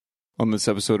On this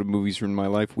episode of Movies Ruined My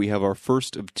Life, we have our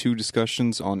first of two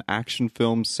discussions on action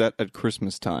films set at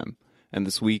Christmas time. And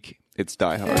this week, it's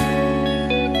Die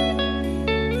Hard.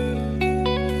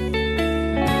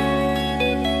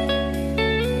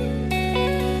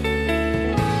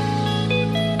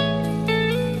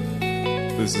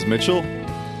 This is Mitchell,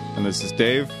 and this is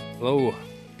Dave. Hello.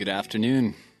 Good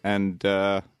afternoon. And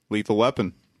Lethal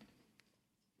Weapon.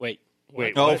 Wait.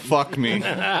 Oh, what? fuck me.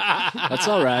 That's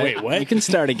all right. Wait, what? You can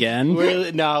start again.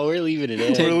 We're leaving it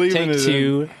in. We're leaving Take it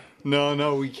two.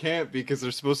 No, we can't because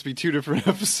there's supposed to be two different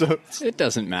episodes. It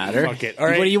doesn't matter. Fuck it. All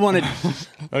right. What do you want to...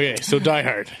 Okay, so Die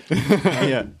Hard.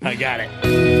 Yeah. I got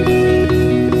it.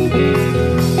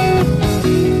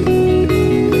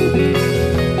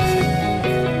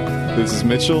 This is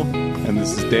Mitchell, and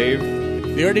this is Dave.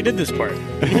 We already did this part.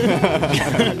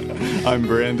 I'm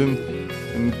Brandon.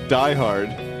 And Die Hard,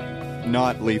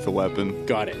 not Lethal Weapon.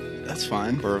 Got it. That's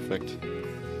fine. Perfect.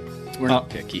 We're not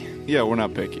picky. Yeah, we're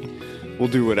not picky. We'll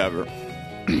do whatever.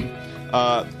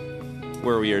 Where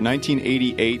are we here?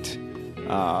 1988.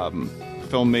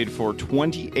 Film made for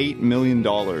 $28 million.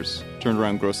 Turned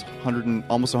around gross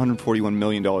almost $141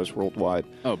 million worldwide.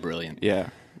 Oh, brilliant. Yeah.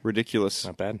 Ridiculous.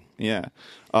 Not bad. Yeah.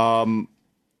 And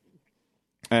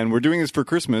we're doing this for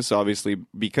Christmas, obviously,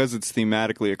 because it's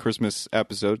thematically a Christmas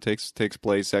episode. Takes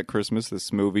place at Christmas,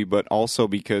 this movie, but also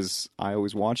because I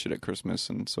always watch it at Christmas,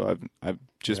 and so I've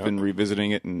just been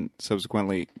revisiting it and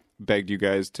subsequently begged you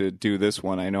guys to do this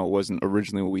one. I know it wasn't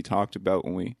originally what we talked about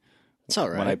It's all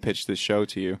right. when I pitched this show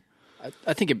to you.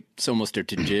 I think it's almost a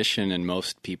tradition in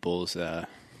most people's, or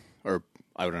I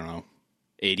don't know,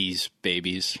 80s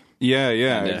babies. Yeah,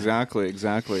 And,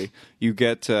 exactly. You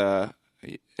get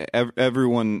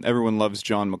everyone loves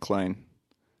John McClane,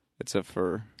 except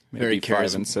for maybe Very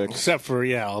 5 and 6. Except for,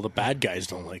 all the bad guys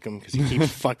don't like him because he keeps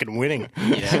fucking winning.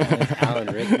 Yeah,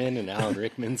 Alan Rickman and Alan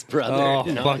Rickman's brother. Oh,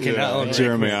 You know? fucking Alan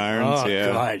Jeremy Rickman. Irons, Oh,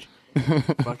 yeah. God.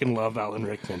 Fucking love Alan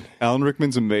Rickman. Alan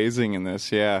Rickman's amazing in this.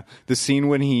 Yeah, the scene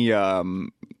when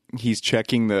he's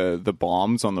checking the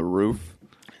bombs on the roof,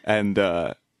 and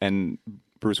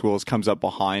Bruce Willis comes up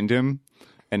behind him,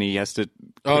 and he has to.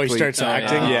 Oh, he quickly- starts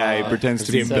acting? Yeah, he pretends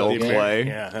to be So Bill good. Clay.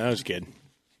 Yeah, that was good.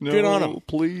 No, Good on him.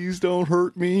 Please don't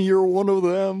hurt me. You're one of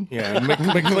them. Yeah, and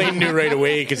McClane knew right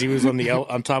away because he was on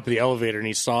on top of the elevator and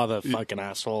he saw the fucking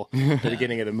asshole at the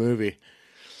beginning of the movie.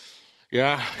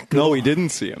 Yeah. No, he didn't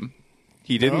see him.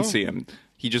 He didn't No? see him.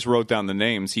 He just wrote down the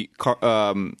names. He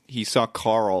saw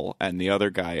Carl and the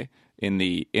other guy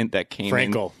that came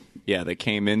Frankel. in. Yeah, they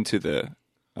came into the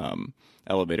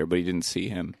elevator, but he didn't see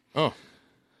him. Oh.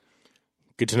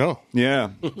 Good to know. Yeah,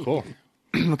 Cool.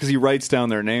 because he writes down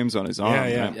their names on his arm. Yeah.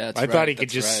 Yeah, that's I thought right, he could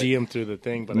that's just right. see him through the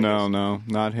thing, but I No, guess- no,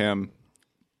 not him.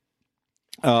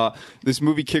 This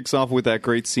movie kicks off with that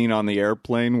great scene on the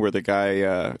airplane where the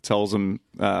guy tells him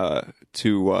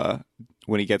to,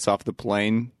 when he gets off the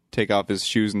plane, take off his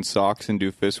shoes and socks and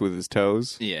do fists with his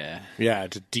toes. Yeah. Yeah,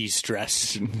 to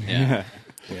de-stress. Yeah.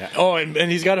 Yeah. Oh,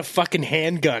 and he's got a fucking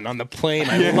handgun on the plane.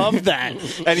 I love that.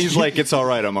 And he's like, it's all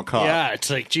right, I'm a cop. Yeah,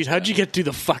 it's like, geez, how'd you get through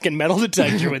the fucking metal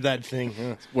detector with that thing?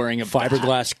 Huh. Wearing a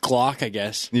Fiberglass Glock, I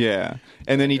guess. Yeah.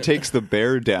 And then he takes the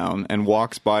bear down and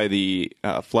walks by the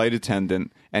flight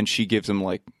attendant, and she gives him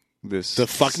like this. The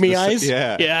fuck me eyes?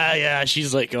 Yeah. Yeah.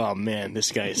 She's like, oh, man,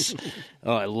 this guy's...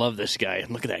 Oh, I love this guy.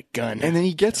 Look at that gun. And then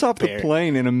he gets off the Bear.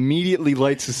 plane and immediately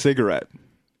lights a cigarette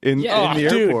in the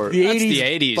Dude, airport. the That's 80s, the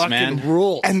 80s, fucking man.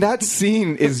 rules. And that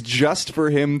scene is just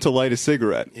for him to light a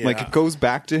cigarette. Like, it goes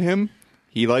back to him,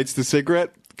 he lights the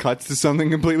cigarette, cuts to something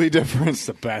completely different. It's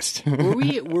the best.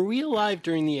 Were we alive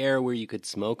during the era where you could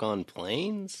smoke on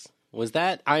planes? Was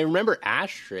that? I remember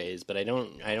ashtrays, but I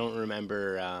don't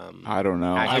remember. I don't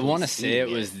know. I haven't want to seen say it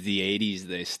it. was the 80s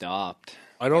they stopped.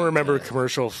 I don't remember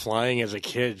commercial flying as a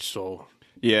kid, so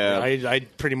Yeah. I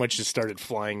pretty much just started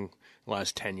flying the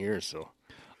last 10 years, so.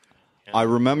 I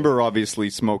remember, obviously,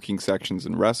 smoking sections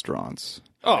in restaurants.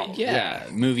 Oh, Yeah.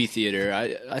 Movie theater.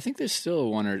 I think there's still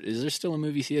one, or is there still a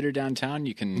movie theater downtown?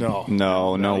 You can... No.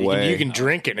 No You way. can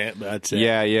drink in it, but that's it.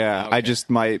 Yeah. Okay. I just,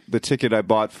 the ticket I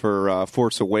bought for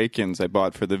Force Awakens, I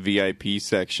bought for the VIP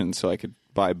section so I could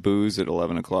buy booze at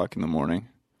 11 o'clock in the morning.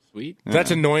 Sweet.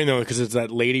 That's annoying, though, because it's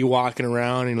that lady walking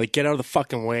around and, like, get out of the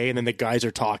fucking way, and then the guys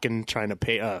are talking, trying to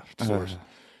pay.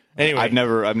 Anyway. I've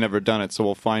never done it, so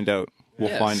we'll find out. We'll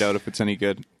Yes. find out if it's any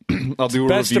good. I'll do a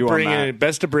Best to review on bring that.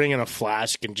 best to bring in a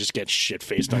flask and just get shit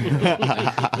faced on your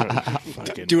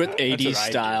fucking, Do it that's 80s what I do.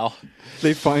 style.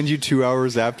 They find you 2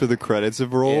 hours after the credits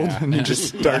have rolled, and you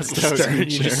just start You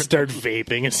just start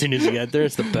vaping as soon as you get there.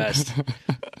 It's the best.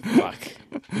 Fuck.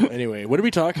 Anyway, what are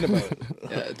we talking about?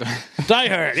 Yeah, Die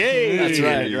Hard. Yay! that's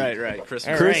right. Christmas.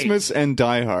 All right. Christmas and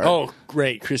Die Hard. Oh,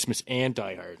 great. Christmas and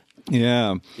Die Hard.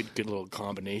 yeah. Good little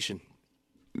combination.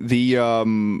 The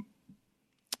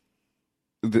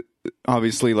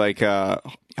obviously like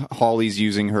Holly's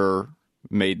using her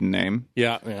maiden name,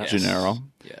 Yeah. Gennaro.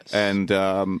 Yes. And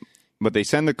but they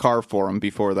send the car for him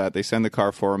before that. They send the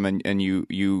car for him, and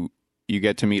you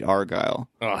get to meet Argyle,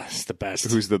 Oh, it's the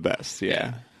best. who's the best.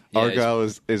 Yeah. Yeah, Argyle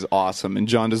is awesome, and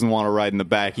John doesn't want to ride in the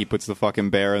back. He puts the fucking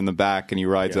bear in the back, and he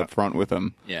rides Yeah. up front with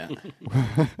him, Yeah.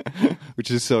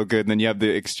 which is so good. And then you have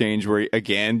the exchange where,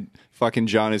 again, fucking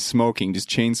John is smoking, just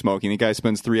chain smoking. The guy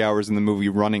spends 3 hours in the movie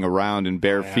running around in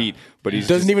bare feet, but he's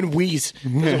Doesn't just, even wheeze.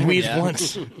 Doesn't wheeze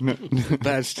once.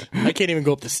 Best. I can't even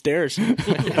go up the stairs.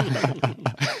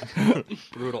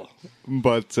 Brutal.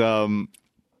 But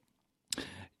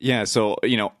yeah, so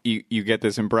you get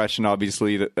this impression,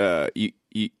 obviously, that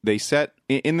they set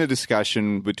in the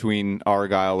discussion between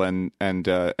Argyle and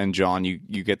John.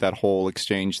 You get that whole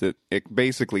exchange that it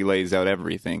basically lays out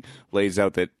everything. Lays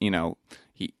out that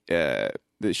he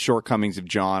the shortcomings of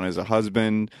John as a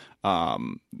husband,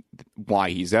 why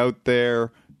he's out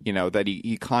there. That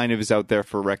he kind of is out there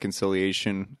for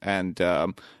reconciliation, and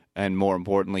more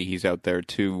importantly, he's out there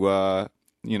to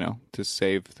to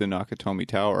save the Nakatomi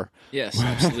Tower. Yes,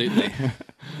 absolutely.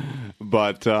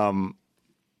 But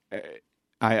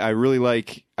I really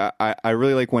like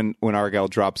when Argyle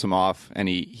drops him off and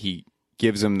he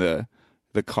gives him the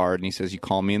card and he says, "You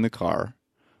call me in the car,"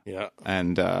 Yeah.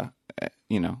 and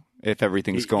if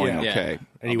everything's going Yeah. okay.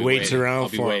 And he I'll be waits waiting. around I'll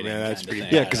be for him. waiting, Man, that's kinda pretty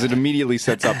thing. Yeah, because it immediately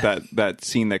sets up that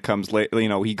scene that comes late.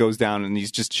 He goes down and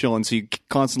he's just chilling. So you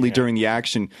constantly during the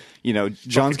action,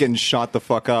 John's getting shot the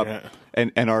fuck up, Yeah.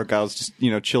 and Argyle's just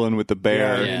chilling with the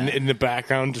bear. Yeah, in the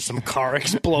background, just some car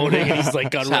exploding, and he's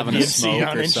like got having a Run DMC smoke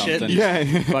on or and shit. something.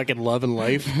 Yeah. Fucking loving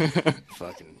life.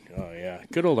 Fucking, oh yeah.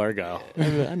 Good old Argyle.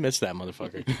 I miss that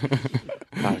motherfucker.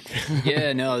 Fuck.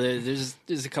 Yeah, no, there's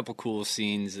a couple cool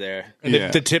scenes there. And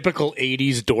Yeah. the typical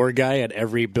 80s door guy at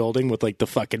every building with like the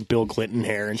fucking Bill Clinton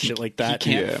hair and shit like He that.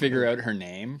 can't Yeah. figure out her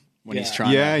name when he's Yeah.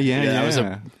 trying. Yeah, to, yeah, That was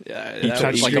yeah. that He was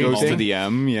touched like a goes to moment. the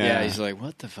M. Yeah, Yeah, he's like,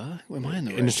 "What the fuck? Am I in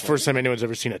the right?" And it's the first time anyone's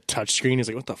ever seen a touchscreen. He's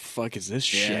like, what the fuck is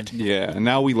this Yeah. shit? Yeah, and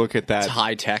now we look at that. It's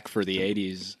high tech for the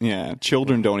 '80s. Yeah,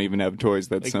 children don't even have toys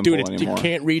that Like, simple dude, anymore. you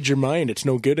can't read your mind. It's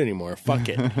no good anymore. Fuck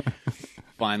it.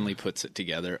 Finally puts it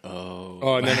together. Oh,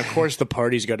 Oh, and then of course the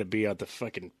party's got to be at the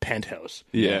fucking penthouse.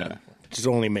 Yeah. It just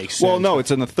only makes sense. Well, no, it's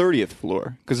on the 30th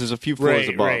floor because there's a few floors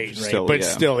right, above. right. Still, But yeah.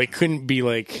 still, it couldn't be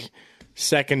like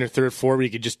second or third floor where you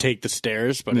could just take the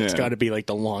stairs. But it's Yeah. got to be like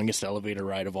the longest elevator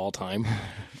ride of all time. And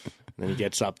then he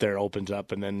gets up there, opens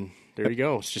up, and then there you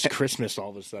go. It's just Christmas all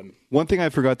of a sudden. One thing I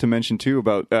forgot to mention too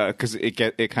about because it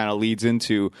kind of leads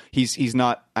into he's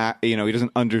not he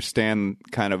doesn't understand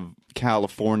kind of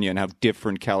California and how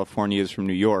different California is from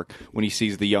New York. When he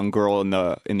sees the young girl in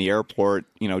the airport,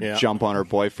 Yeah. jump on her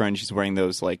boyfriend, she's wearing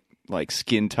those like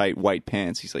skin tight white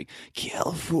pants. He's like,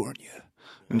 California,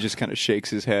 and just kind of shakes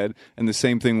his head. And the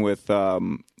same thing with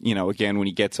again when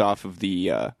he gets off of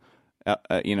the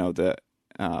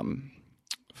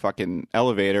fucking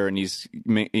elevator and he's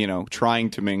trying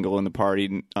to mingle in the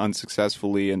party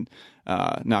unsuccessfully, and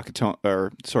Nakatomi,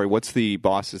 or sorry, what's the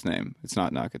boss's name? It's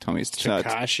not Nakatomi, it's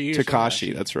Takashi or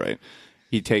Takashi, that's right.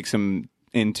 He takes him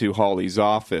into Holly's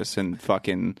office and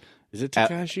fucking Is it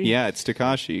Takashi? yeah, it's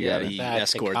Takashi. You yeah, got it. he That's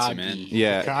escorts him in. Takagi.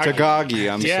 Yeah, Takagi.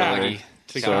 Takagi. I'm Yeah. sorry.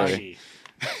 Takashi.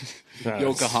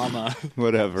 Yokohama,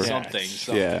 Whatever. something.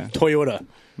 Yeah. Toyota.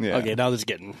 Yeah. Okay, now this is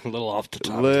getting a little off the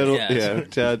top. Little, Yeah. yeah,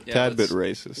 tad bit let's-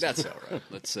 racist. That's all right.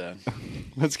 Let's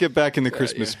Let's get back in the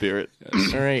Christmas spirit.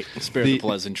 All right. spare the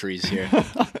pleasantries here.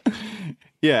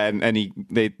 Yeah, and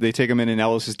they take him in, and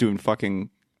Ellis is doing fucking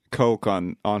coke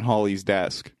on Holly's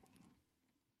desk.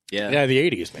 Yeah, the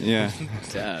 80s, man. Yeah,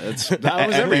 that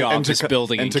was every And office Taka-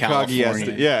 building in and Takagi has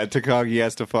California. to, Takagi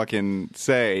has to fucking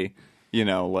say,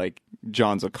 like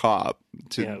John's a cop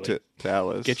to Yeah, like, to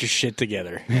Ellis. Get your shit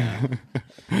together.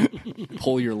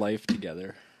 Pull your life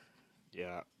together.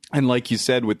 Yeah. And like you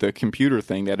said with the computer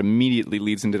thing, that immediately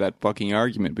leads into that fucking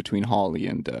argument between Holly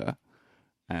and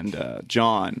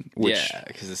John. Which, Yeah,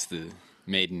 because it's the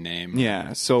maiden name.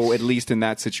 yeah, so at least in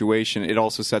that situation, it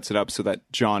also sets it up so that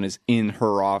John is in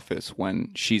her office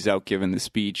when she's out giving the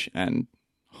speech and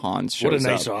Hans shows What a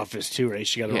nice up. office, too, right?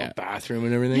 She got her Yeah. own bathroom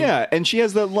and everything. Yeah, and she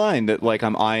has that line that like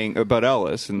I'm eyeing about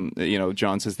Ellis, and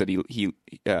John says that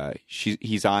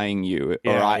he's eyeing you,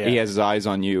 Yeah, he yeah. has his eyes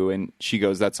on you, and she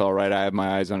goes, "That's all right. I have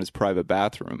my eyes on his private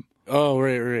bathroom." Oh,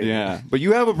 right. Yeah, but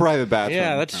you have a private bathroom.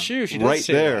 Yeah, that's true. She does Right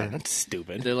say there. that. That's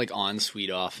stupid. They're like ensuite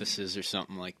offices or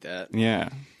something like that. Yeah.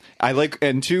 I like,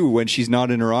 and two, when she's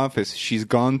not in her office, she's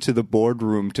gone to the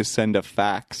boardroom to send a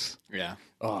fax. Yeah.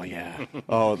 Oh yeah.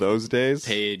 Oh, those days.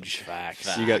 Page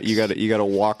fax. You got to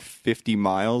walk 50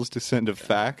 miles to send a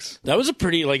fax. That was a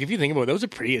pretty, like, if you think about it, that was a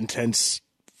pretty intense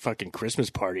fucking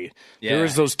Christmas party. Yeah. There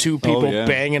was those two people yeah.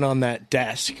 banging on that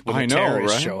desk when I the know,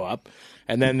 terrorists right? show up.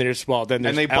 And then there's And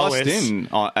they Ellis. bust in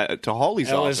to Holly's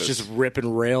Ellis office. just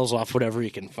ripping rails off whatever he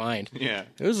can find. Yeah.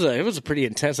 It was a pretty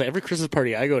intense. Like, every Christmas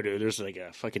party I go to, there's like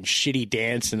a fucking shitty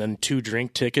dance and then 2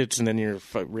 drink tickets and then you're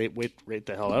right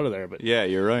the hell out of there. But Yeah,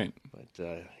 you're right.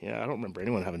 yeah, I don't remember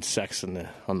anyone having sex on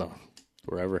the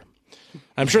wherever.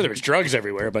 I'm sure there was drugs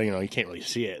everywhere, but you can't really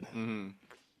see it. Mm-hmm.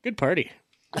 Good party.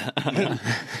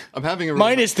 I'm having a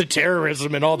Minus the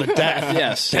terrorism and all the death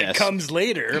Yes, that yes. comes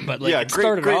later, but like Yeah, it great-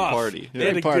 started great off. party. They had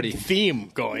a Great party. good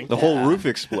theme going. The whole roof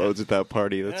explodes at that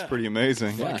party. That's pretty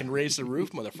amazing. Fucking raise the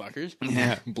roof, motherfuckers.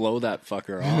 Yeah. Blow that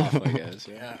fucker off, I guess.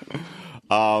 Yeah.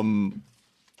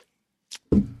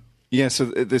 Yeah, so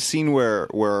the scene where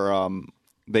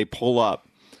they pull up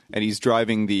and he's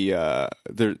driving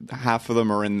half of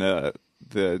them are in the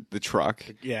truck.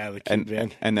 Yeah, the kid And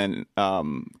van. and then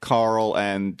Carl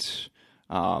and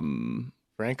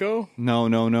Franco? no.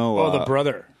 Oh, the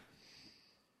brother.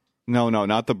 No,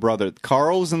 not the brother.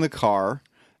 Carl's in the car,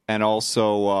 and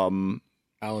also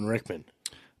Alan Rickman.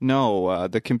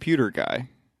 the computer guy,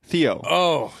 Theo.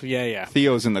 Oh, yeah.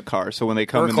 Theo's in the car. So when they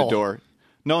come in the Urkel. door,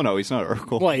 no, he's not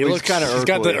Urkel. Well, he He's looks kinda He's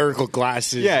got the Urkel-y. Urkel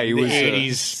glasses. Yeah, he the was,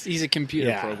 80s. He's a computer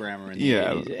Yeah. programmer in the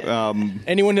Yeah, 80s.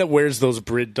 Anyone that wears those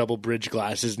double bridge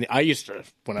glasses, I used to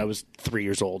when I was 3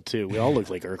 years old too. We all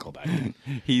looked like Urkel back then.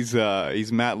 he's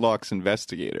Matlock's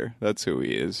investigator. That's who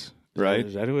he is, right?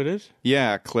 Is that who it is?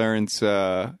 Yeah, Clarence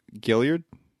Gilliard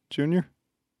Jr.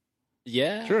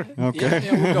 Yeah. Sure. Okay.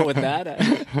 Yeah, we'll go with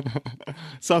that.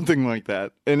 Something like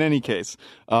that. In any case,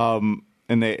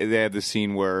 and they have the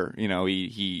scene where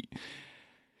he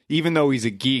even though he's a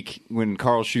geek, when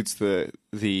Carl shoots the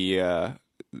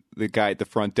guy at the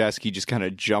front desk, he just kind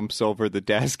of jumps over the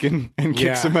desk and kicks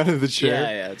Yeah. him out of the chair.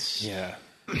 Yeah, it's Yeah.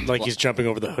 Like he's jumping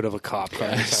over the hood of a cop car.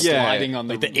 Yeah. sliding on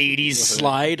Like the 80s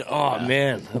slide. Oh,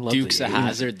 man. I love Dukes the of 80s.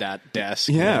 Hazzard, that desk.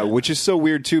 Yeah, which is so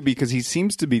weird too because he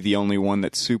seems to be the only one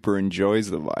that super enjoys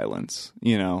the violence.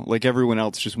 Like everyone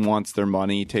else just wants their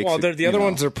money. Takes Well, it, the other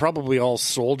ones are probably all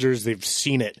soldiers. They've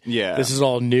seen it. Yeah. This is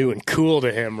all new and cool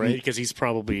to him, right? Because he's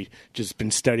probably just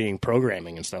been studying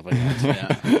programming and stuff like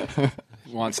that. Yeah.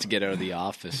 Wants to get out of the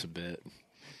office a bit.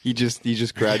 He just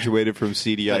graduated from Better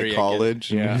CDI yet,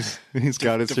 college. And Yeah. he's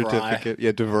got his DeVry. certificate.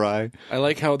 Yeah, DeVry. I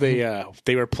like how they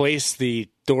replaced the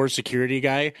door security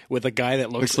guy with a guy that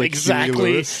looks Looks like Huey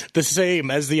exactly Lewis. the same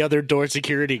as the other door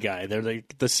security guy. They're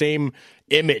like the same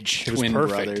image. It was Twin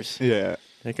perfect. brothers. Yeah.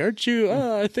 Like, aren't you?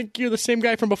 I think you're the same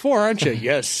guy from before, aren't you?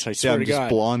 Yes, I Yeah, swear I'm to just God.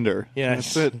 blonder.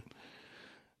 Yes. That's it.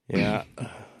 Yeah,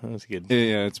 that was good.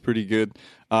 Yeah, it's pretty good.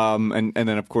 And then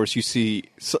of course you see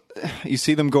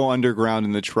them go underground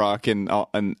in the truck and all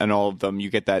of them. You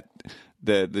get that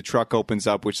the truck opens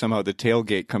up, which somehow the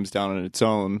tailgate comes down on its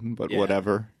own. But Yeah.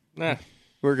 whatever, Nah.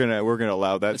 we're gonna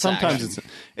allow that. Sometimes action.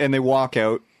 and they walk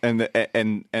out and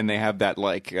they have that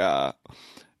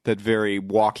that very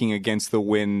walking against the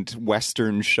wind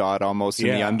Western shot almost in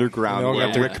the Yeah. underground And they all where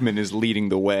got their- Rickman is leading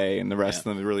the way and the rest of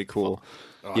them are really cool.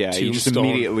 Yeah, you just Tombstone.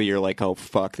 immediately you're like, oh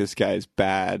fuck, this guy's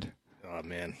bad. Oh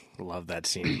man, love that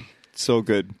scene. So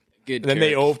good. Good. And then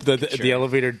they open the Sure.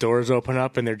 elevator doors open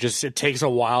up, and it takes a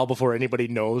while before anybody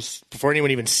knows, before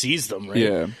anyone even sees them, right?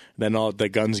 Yeah. Then all the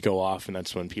guns go off, and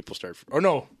that's when people start. Or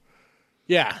no,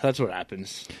 yeah, that's what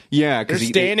happens. Yeah, They're because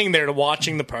standing there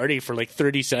watching the party for like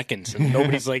 30 seconds, and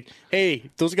nobody's like, "Hey,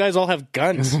 those guys all have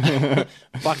guns."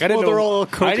 Fuck, I didn't Well, know. they're all I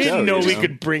coked didn't out, know you we know?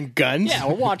 could bring guns. Yeah,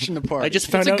 we're watching the party. I just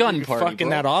found it's out a gun you're party, fucking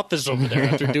bro. that office over there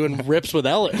after doing rips with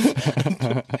Ellis.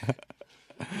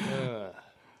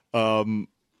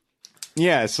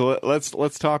 yeah. So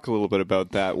let's talk a little bit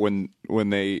about that when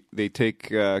they take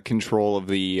control of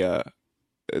the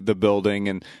building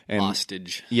and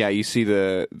Hostage. yeah, you see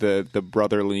the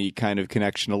brotherly kind of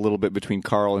connection a little bit between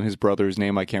Carl and his brother's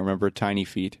name. I can't remember. Tiny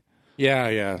Feet.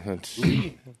 Yeah. That's,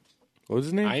 what was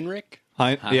his name? Heinrich?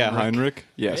 Heinrich.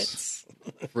 Yes.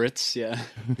 Fritz, yeah.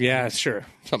 Yeah, sure,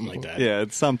 something like that. Yeah,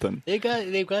 it's something.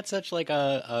 They've got such like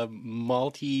a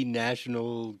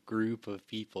multinational group of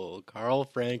people: Carl,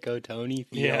 Franco, Tony,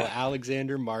 Theo, Yeah.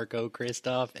 Alexander, Marco,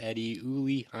 Christoph, Eddie,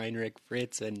 Uli, Heinrich,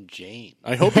 Fritz, and James.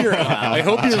 I hope you're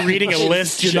reading a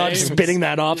list. You're not James. spitting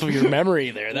that off of your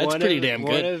memory there. That's One pretty of- damn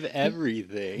One good. of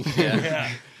everything. Yeah.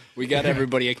 We got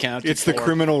everybody accounted It's the for.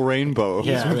 criminal rainbow.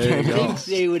 Yeah, there you I go. think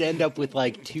they would end up with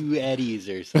like 2 Eddies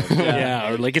or something.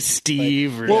 Yeah, or like a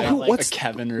Steve. Or Well, Yeah, like what's a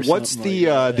Kevin or what's something the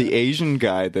like the Asian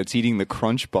guy that's eating the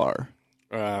Crunch Bar?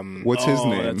 What's his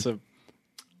name? That's a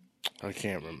I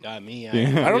can't remember. Got me. I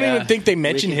don't Yeah. even think they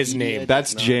mention his Wikipedia. name.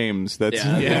 That's James. That's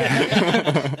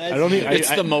yeah. I don't think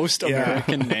It's the most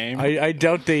American name. I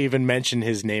doubt they even mention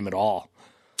his name at all.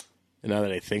 Now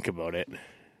that I think about it,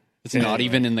 It's not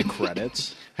even in the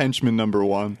credits. henchman number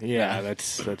 1. yeah,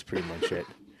 that's pretty much it.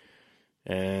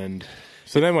 And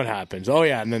so then what happens? Oh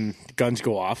yeah, and then guns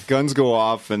go off. Guns go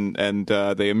off, and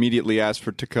they immediately ask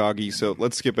for Takagi. So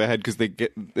let's skip ahead because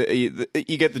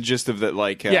you get the gist of that.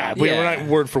 Like, Yeah, we're not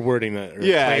word for wording that. Or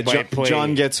yeah. play by play.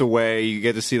 John gets away. You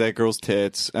get to see that girl's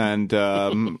tits, and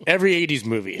Every '80s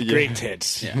movie, great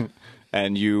tits. Yeah.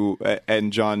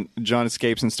 and John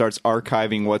escapes and starts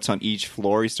archiving what's on each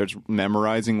floor. He starts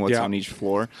memorizing what's Yeah. on each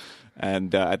floor,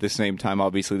 and at the same time,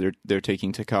 obviously, they're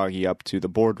taking Takagi up to the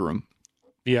boardroom.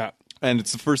 Yeah. And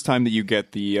it's the first time that you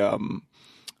get the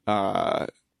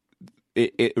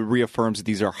it reaffirms that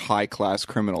these are high class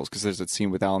criminals, because there's that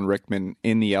scene with Alan Rickman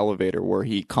in the elevator where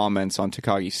he comments on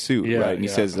Takagi's suit, Yeah, right? And he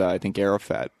yeah. says, "I think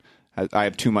Arafat. I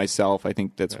have 2 myself. I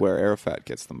think that's where Arafat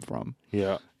gets them from."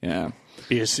 Yeah. Yeah.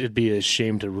 It'd be a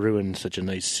shame to ruin such a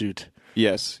nice suit.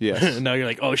 Yes. Yes. Now you're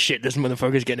like, oh shit, this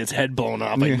motherfucker's getting his head blown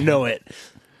off. I know it.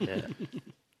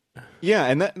 Yeah,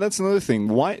 and that's another thing.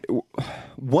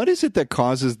 What is it that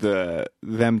causes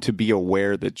them to be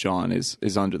aware that John is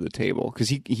under the table? Because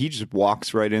he just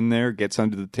walks right in there, gets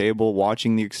under the table,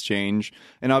 watching the exchange,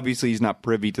 and obviously he's not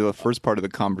privy to the first part of the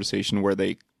conversation where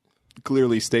they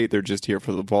clearly state they're just here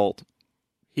for the vault.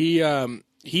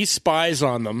 He spies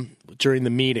on them during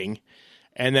the meeting,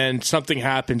 and then something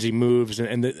happens. He moves,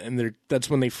 and that's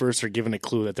when they first are given a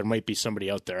clue that there might be somebody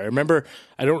out there. I remember,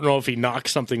 I don't know if he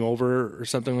knocks something over or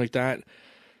something like that,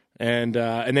 and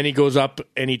then he goes up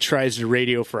and he tries to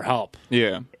radio for help.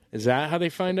 Yeah. Is that how they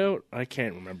find out? I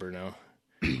can't remember now.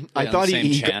 I on thought the same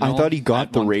he channel I thought he got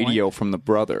at the one point? radio from the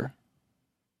brother.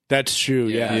 That's true.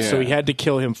 Yeah. Yeah. So he had to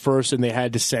kill him first, and they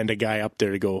had to send a guy up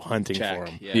there to go hunting Check. for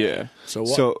him. Yeah. So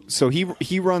what? So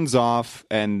he runs off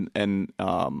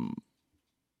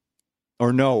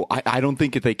or no, I don't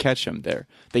think if they catch him there.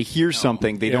 They hear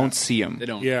something, they don't see him. They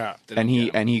don't. Yeah. they don't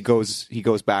And get 'em. he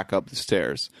goes back up the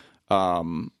stairs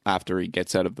after he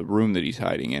gets out of the room that he's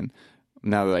hiding in.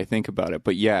 Now that I think about it,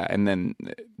 but yeah, and then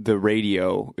the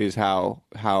radio is how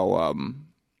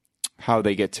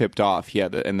they get tipped off. Yeah,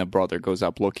 and the brother goes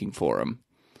up looking for him.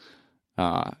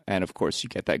 And of course, you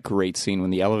get that great scene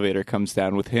when the elevator comes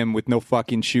down with him with no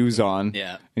fucking shoes on.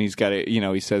 Yeah. and he's got it.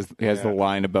 He says he has the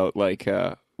line about like,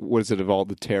 what is it of all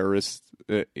the terrorists?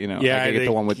 I get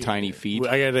the one with tiny feet.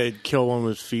 I got to kill one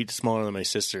with feet smaller than my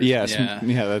sister's. Yes, Yeah.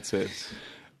 yeah, that's it.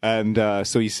 And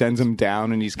so he sends him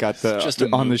down, and he's got just a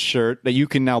on the move. shirt that you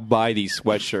can now buy these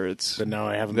sweatshirts. But now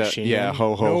I have a That- machine yeah, gun.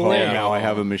 ho ho No ho! way. Now I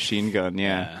have a machine gun.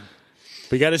 Yeah, Yeah.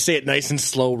 But you got to say it nice and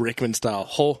slow, Rickman style.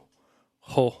 Ho,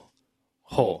 ho,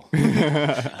 ho.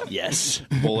 Yes.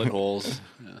 Bullet holes.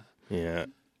 Yeah.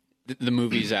 The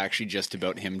movie's actually just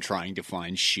about him trying to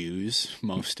find shoes.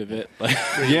 Most of it. Like,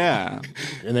 yeah,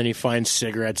 And then he finds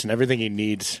cigarettes and everything he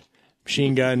needs.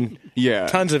 Machine gun, yeah.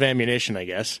 tons of ammunition, I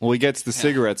guess. Well, he gets the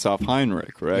cigarettes off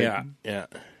Heinrich, right? Yeah, yeah.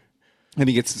 and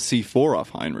he gets the C4 off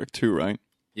Heinrich too, right?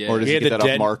 yeah. Or does He he had get the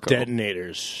that off Marco?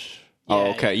 detonators.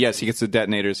 Oh, okay. Yes, he gets the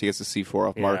detonators. He gets the C4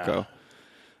 off Marco.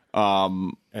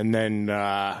 And then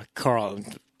Carl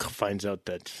finds out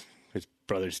that his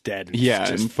brother's dead. And Yeah,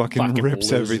 just and fucking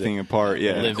rips loses everything it. apart.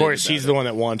 Yeah, Live Of course, about he's the one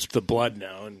that wants the blood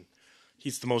now, and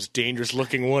he's the most dangerous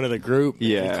looking one of the group.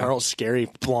 Yeah. And Carl's scary,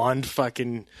 blonde,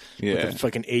 fucking Yeah. with a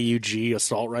fucking AUG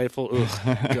assault rifle.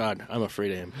 Ugh, God, I'm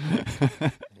afraid of him.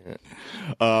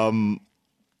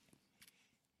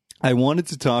 I wanted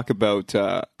to talk about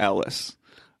Ellis.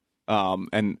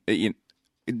 And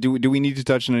do we need to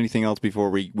touch on anything else before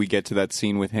we get to that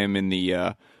scene with him in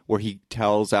the where he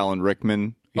tells Alan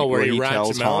Rickman, where he he rats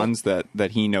tells him out? Hans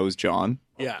that he knows John,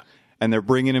 Yeah. and they're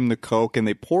bringing him the Coke, and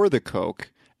they pour the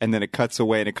Coke, and then it cuts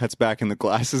away, and it cuts back, and the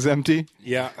glass is empty,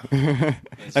 Yeah. and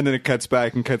then it cuts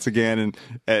back and cuts again, and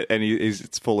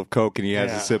it's full of Coke, and he has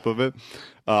Yeah. a sip of it.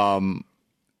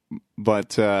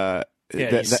 But Yeah,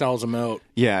 he sells him out.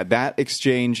 yeah, that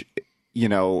exchange,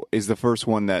 is the first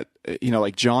one that,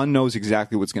 like John knows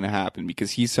exactly what's going to happen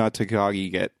because he saw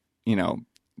Takagi get,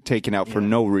 taken out for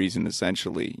no reason,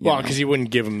 essentially. Well, because he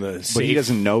wouldn't give him the but safe he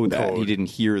doesn't know that. code. He didn't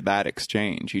hear that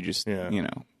exchange. He just, Yeah.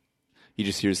 he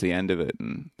just hears the end of it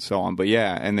and so on. But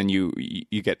yeah, and then you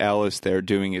get Ellis there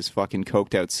doing his fucking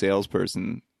coked out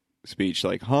salesperson speech,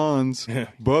 like Hans,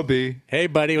 Bubby. Hey,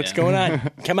 buddy, what's going on?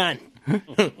 Come on.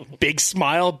 Big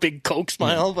smile, big Coke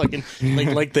smile, fucking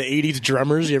like the '80s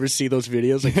drummers. You ever see those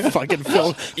videos, like fucking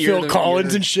Phil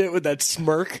Collins and shit with that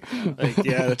smirk? Like,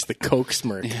 yeah, that's the Coke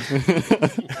smirk.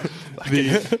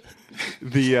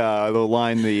 The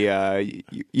line,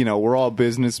 we're all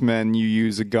businessmen. You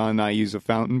use a gun, I use a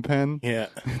fountain pen. Yeah,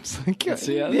 It's like,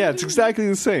 yeah, it's exactly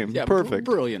the same. Yeah, Perfect.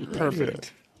 Brilliant.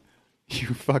 perfect. You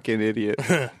fucking idiot.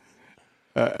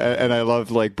 And I love,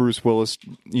 like, Bruce Willis,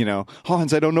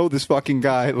 Hans, I don't know this fucking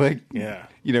guy. Like, Yeah.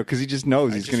 because he just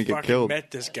knows he's going to get fucking killed.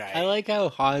 Met this guy. I like how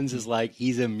Hans is like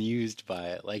he's amused by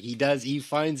it. Like he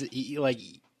finds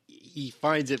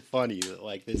it funny that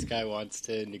like this guy wants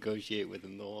to negotiate with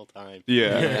him the whole time.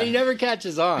 Yeah. And he never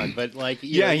catches on, but like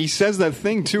He says that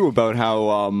thing, too, about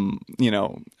how,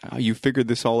 you figured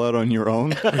this all out on your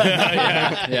own.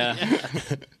 Yeah.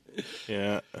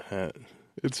 Yeah.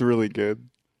 It's really good.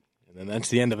 And then that's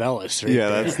the end of Ellis. Right Yeah,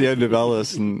 there. that's the end of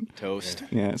Ellis. And Toast.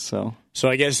 yeah, so. So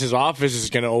I guess his office is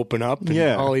going to open up. And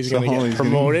Yeah, Holly's so going to Holly's get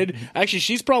promoted. Actually,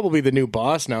 she's probably the new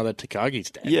boss now that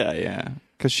Takagi's dead. Yeah.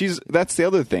 Because that's the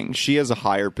other thing. She has a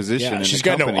higher position. Yeah, in she's the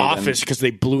got no company than- office because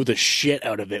they blew the shit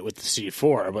out of it with the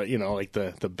C4. But like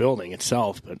the building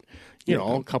itself. But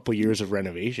a couple years of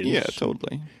renovation. Yeah,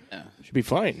 totally. should be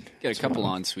fine. Get a couple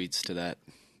en suites to that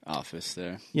office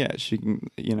there. Yeah, she can,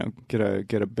 get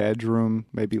a bedroom,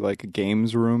 maybe like a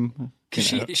games room. Cause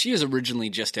she was originally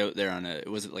just out there on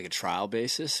was it like a trial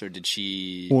basis, or did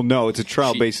she? Well, no, it's a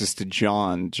trial basis to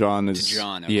John. John is,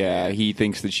 John, okay. yeah, he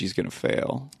thinks that she's going to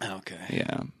fail. Okay.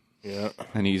 Yeah. Yeah.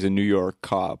 And he's a New York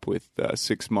cop with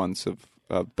 6 months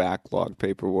of backlog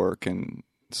paperwork and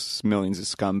millions of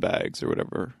scumbags or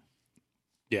whatever.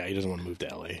 Yeah, he doesn't want to move to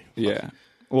L.A. Yeah.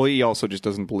 Well, he also just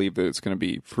doesn't believe that it's going to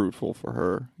be fruitful for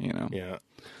her, Yeah.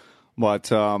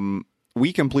 But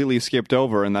we completely skipped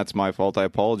over, and that's my fault. I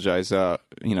apologize. The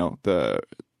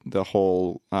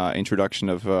whole introduction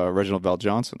of Reginald Val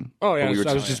Johnson. Oh, yeah, What we were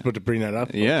I was just about to bring that up.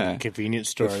 Yeah. The convenience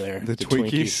store there. the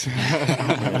Twinkies.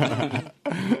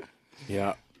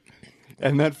 Yeah.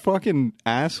 And that fucking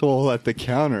asshole at the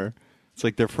counter. It's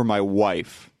like, they're for my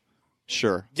wife.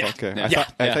 Sure. Yeah. Okay. Yeah.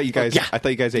 I thought you guys. Yeah. I thought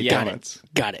you guys ate Yeah. donuts.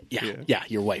 Got it. Yeah.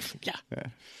 Your wife. Yeah.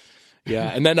 Yeah,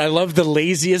 and then I love the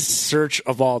laziest search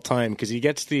of all time because he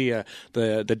gets the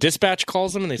dispatch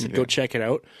calls him and they said go check it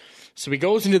out. So he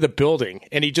goes into the building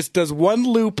and he just does one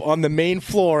loop on the main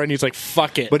floor and he's like,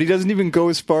 "Fuck it." But he doesn't even go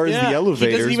as far as Yeah, the he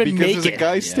elevators doesn't even because make there's a it.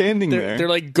 guy standing there. They're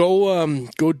like, go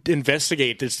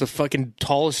investigate. It's the fucking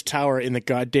tallest tower in the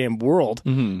goddamn world.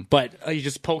 Mm-hmm. But you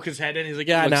just poke his head in. He's like,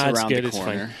 yeah, Looks nah, it's around good. the It's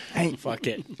corner. fine. Fuck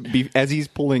it. As he's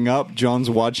pulling up, John's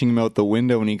watching him out the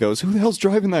window, and he goes, "Who the hell's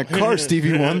driving that car,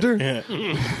 Stevie Wonder?"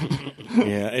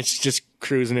 Yeah, it's just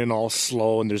cruising in all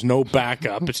slow and there's no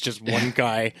backup. It's just one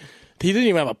guy. He didn't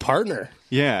even have a partner.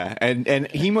 Yeah, and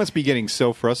he must be getting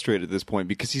so frustrated at this point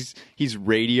because he's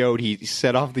radioed, he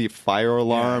set off the fire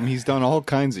alarm, he's done all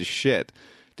kinds of shit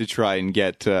to try and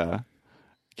get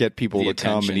people The to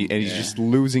come, and, attention, he's just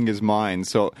losing his mind.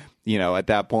 So at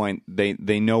that point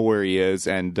they know where he is,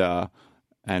 and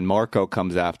Marco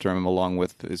comes after him along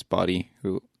with his buddy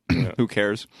who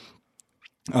cares.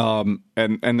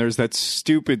 And there's that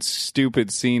stupid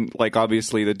scene, like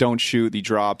obviously the don't shoot, he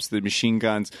drops the machine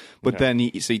guns, but then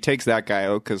he takes that guy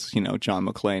out because John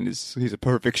McClane he's a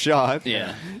perfect shot.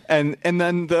 Yeah. And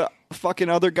then the fucking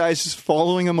other guy's just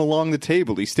following him along the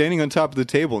table. He's standing on top of the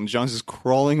table and John's just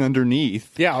crawling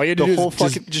underneath. Yeah, all you had to the do whole is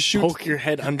fucking just shoot. poke your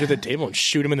head under the table and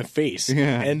shoot him in the face.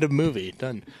 Yeah. End of movie.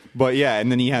 Done. But yeah, and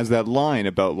then he has that line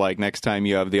about like next time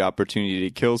you have the opportunity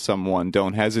to kill someone,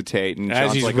 don't hesitate. And As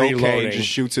John's he's like, okay, reloading. just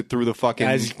shoots it through the fucking.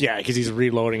 Because he's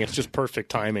reloading. It's just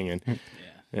perfect timing. And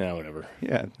yeah, whatever.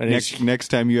 Yeah. And Next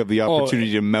time you have the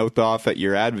opportunity to mouth off at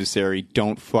your adversary,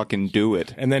 don't fucking do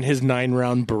it. And then his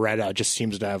 9-round Beretta just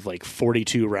seems to have like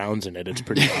 42 rounds in it. It's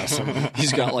pretty awesome.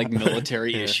 He's got like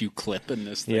military issue clip in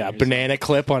this thing. Yeah, banana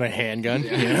clip on a handgun.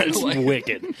 Yeah, it's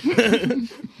wicked.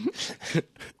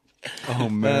 Oh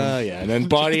man. Yeah, and then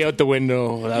body out the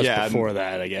window. That was Yeah, before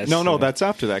that, I guess. No, that's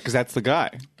after that because that's the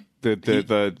guy.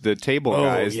 The table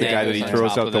guy is the yeah, guy that he on throws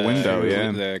top out of the the- window.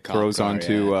 Yeah, the cop throws car,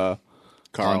 onto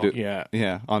Carl.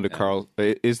 onto onto Carl.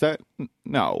 Is that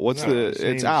no? What's his it's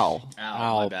name's- Al.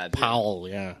 my bad. Powell,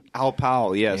 yeah. Al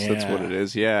Powell. Yes, that's Yeah. what it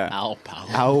is. Yeah, Al Powell.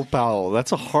 Al Powell.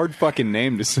 That's a hard fucking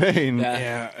name to say.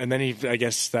 Yeah, and then I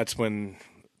guess that's when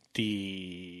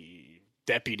the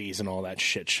deputies and all that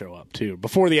shit show up too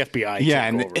before the FBI. Yeah, take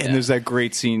and, over. and there's that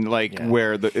great scene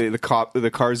where the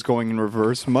car's going in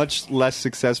reverse, much less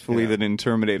successfully than in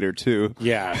Terminator 2.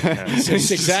 yeah, it's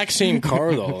the exact same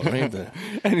car though, right?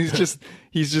 And he's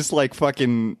just like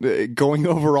fucking going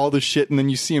over all the shit, and then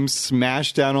you see him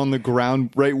smash down on the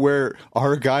ground right where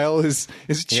Argyle is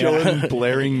chilling,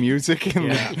 blaring music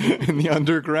in the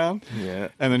underground. Yeah.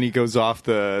 And then he goes off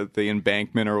the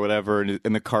embankment or whatever,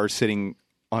 and the car's sitting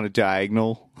on a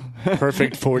diagonal.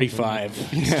 Perfect 45.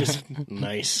 It's just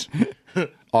nice.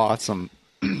 Awesome.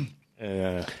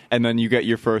 And then you get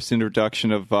your first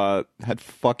introduction of that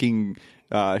fucking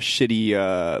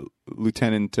shitty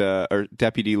lieutenant or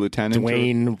deputy lieutenant.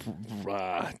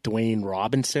 Dwayne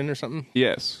Robinson or something.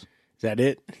 Yes. Is that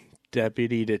it?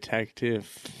 Deputy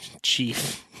Detective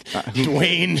Chief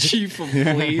Dwayne Chief of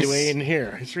Police. Dwayne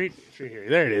here. It's right here.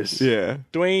 There it is. Yeah.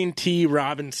 Dwayne T.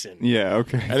 Robinson. Yeah.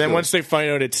 Okay. And then once they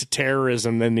find out it's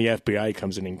terrorism, then the FBI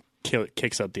comes in and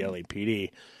kicks out the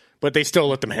LAPD. But they still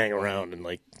let them hang around and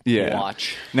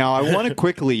watch. Now I want to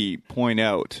quickly point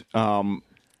out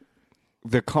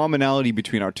the commonality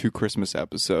between our two Christmas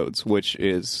episodes, which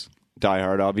is Die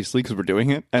Hard, obviously, because we're doing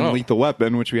it, and Lethal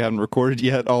Weapon, which we haven't recorded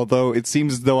yet, although it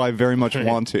seems as though I very much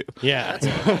want to. Yeah.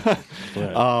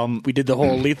 We did the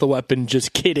whole Lethal Weapon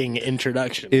just kidding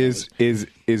introduction. Is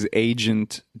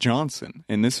Agent Johnson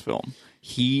in this film.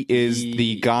 He is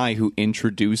the guy who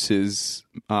introduces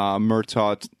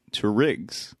Murtaugh to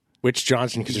Riggs. Which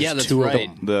Johnson? Because Yeah, there's that's two right.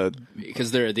 of them.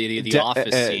 Because they're the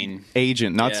office scene.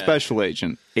 Agent, not special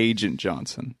agent. Agent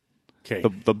Johnson. Okay.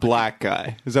 The black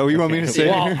guy. Is that what you want me to say?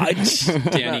 Well,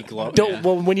 Danny Glover.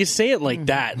 Well, when you say it like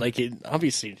that,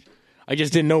 obviously, I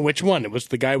just didn't know which one. It was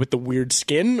the guy with the weird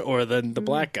skin or the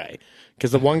black guy.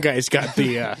 Because the one guy's got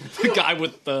the the guy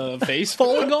with the face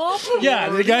falling off. yeah,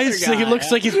 the guy's he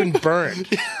looks like he's been burned.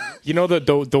 You know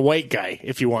the white guy.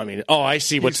 If you want me to, I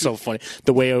see what's so funny.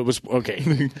 The way it was.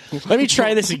 Okay, let me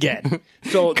try this again.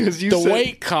 So the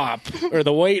white cop or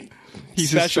the white.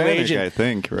 He's special Hispanic, agent, I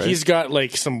think, right? He's got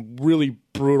some really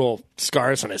brutal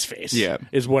scars on his face. Yeah.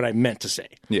 Is what I meant to say.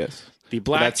 Yes. The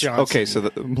Black Johnson. Okay, so the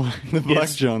Black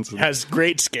Johnson has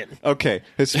great skin. Okay,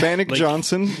 Hispanic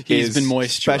Johnson he's is been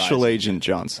moisturized. Special Agent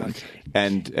Johnson,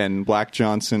 and Black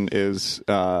Johnson is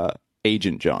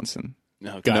Agent Johnson.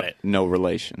 No, Got it. No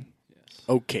relation.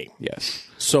 Okay. Yes.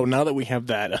 So now that we have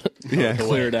that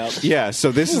cleared out. Yeah.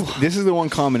 So this is the one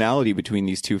commonality between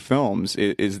these two films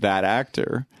is that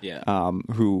actor. Yeah.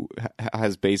 Who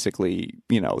has basically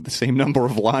the same number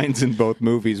of lines in both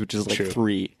movies, which is like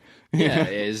 3. Yeah,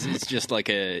 it's just like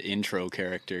a intro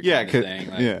character. Yeah. Kind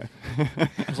of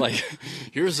thing. Like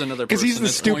here's another person Because he's the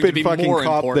that's going to stupid be fucking more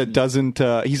cop important. that doesn't.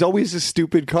 He's always a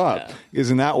stupid cop.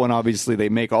 Because in that one, obviously, they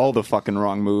make all the fucking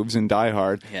wrong moves in Die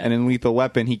Hard. Yeah. And in Lethal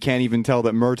Weapon, he can't even tell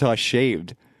that Murtaugh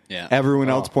shaved. Yeah. Everyone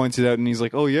else points it out, and he's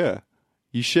like, "Oh yeah,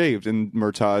 you shaved." And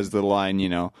Murtaugh is the line,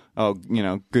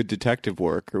 good detective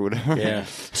work or whatever. Yeah.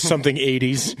 Something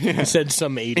 80s. He said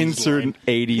some 80s. Insert line.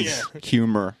 80s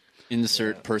humor.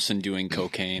 Insert person doing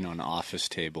cocaine on office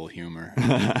table humor.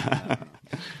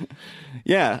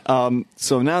 Yeah.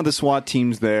 So now the SWAT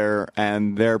team's there,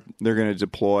 and they're going to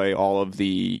deploy all of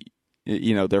the, their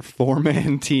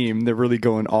 4-man team. They're really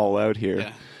going all out here.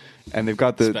 Yeah. And they've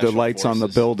got the Special lights on the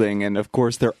forces. building, and of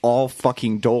course they're all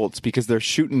fucking dolts because they're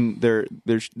shooting, they're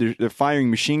firing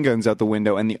machine guns out the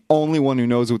window, and the only one who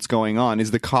knows what's going on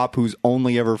is the cop who's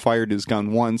only ever fired his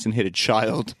gun once and hit a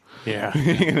child. Yeah.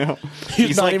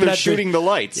 He's not like, even they're at the- shooting the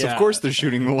lights. Yeah. Of course they're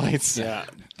shooting the lights. Yeah.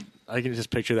 I can just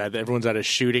picture that. Everyone's at a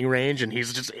shooting range and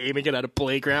he's just aiming it at a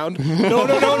playground.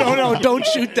 No. Don't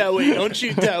shoot that way. Don't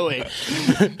shoot that way.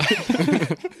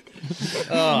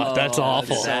 Oh, that's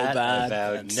awful. so bad.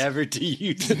 About never to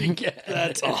use it again.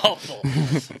 That's awful.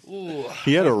 Ooh.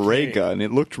 He had a ray gun.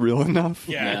 It looked real enough.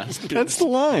 Yeah. That's the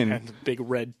line. And a big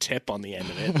red tip on the end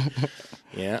of it.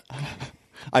 Yeah.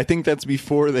 I think that's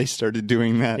before they started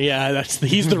doing that. Yeah,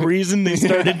 he's the reason they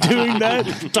started doing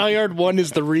that. Die Hard 1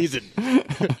 is the reason.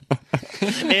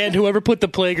 And whoever put the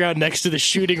playground next to the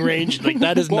shooting range,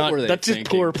 that is What were they that's just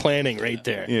thinking? poor planning right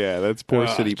there. Yeah, that's poor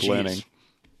Oh, city jeez.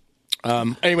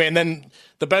 planning. Anyway, and then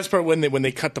the best part when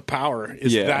they cut the power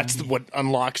is Yeah. that's what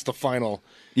unlocks the final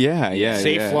Yeah.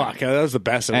 safe lock. That was the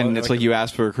best. And it's like you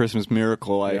asked for a Christmas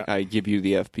miracle. I give you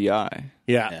the FBI.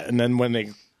 yeah. And then when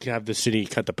they have the city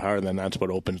cut the power, then that's what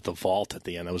opens the vault at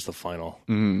the end. That was the final.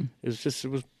 Mm. It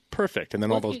was perfect. And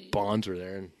then all those bonds were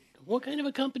there. And What kind of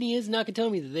a company is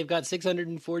Nakatomi that they've got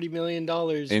 $640 million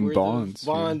In worth bonds, of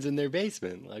bonds in their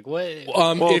basement? Like what?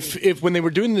 if when they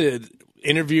were doing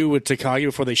interview with Takagi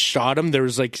before they shot him, there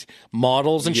was like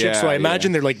models and shit. Yeah, So I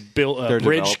imagine yeah. they're like They're bridge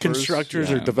developers,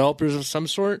 constructors or yeah. developers of some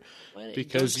sort.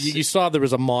 Because you saw there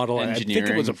was a model. I think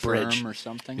it was a bridge. firm or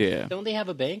something. Yeah. Don't they have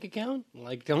a bank account?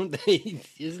 Like, don't they?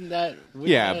 Isn't that? wouldn't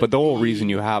Yeah, that but the whole be- reason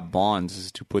you have bonds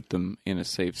is to put them in a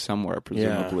safe somewhere,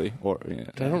 presumably. Or I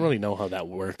don't really know how that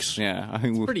works. yeah, I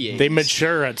think pretty. They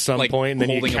mature at some Like point, and then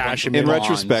you holding a cash bunch them of in in. bonds.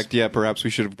 retrospect, yeah, perhaps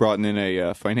we should have brought in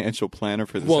a financial planner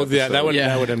for this. Well, episode. yeah, that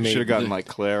would have made. should have gotten like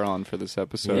Claire on for this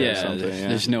episode or Yeah, something. Yeah,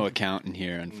 there's no accountant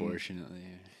here, unfortunately.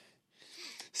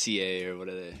 CA or what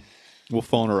are they? we'll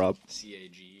phone her up.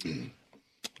 CAG.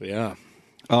 Yeah.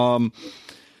 I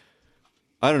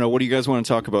don't know. What do you guys want to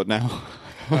talk about now?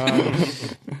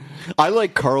 I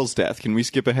like Carl's death. Can we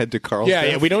skip ahead to Carl's Yeah,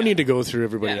 death? yeah. We don't need to go through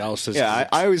everybody Yeah. else's. Yeah,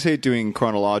 I always hate doing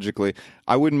chronologically.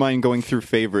 I wouldn't mind going through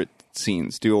favorite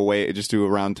scenes. Just do a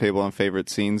round table on favorite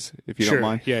scenes, if you Sure. don't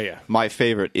mind. Yeah, yeah. My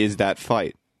favorite is that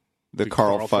fight. The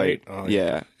Carl Carl fight. fight? Oh,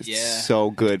 yeah. It's Yeah.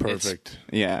 so good. Perfect.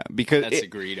 Yeah, because That's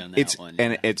agreed on that it's, one,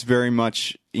 and yeah. it's very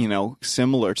much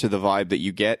similar to the vibe that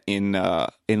you get in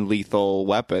Lethal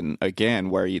Weapon again,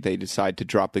 where they decide to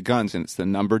drop the guns, and it's the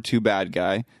number 2 bad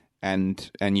guy and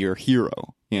your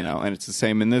hero, and it's the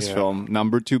same in this film.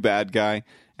 Number 2 bad guy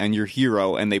and your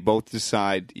hero, and they both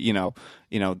decide,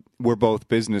 we're both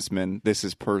businessmen. This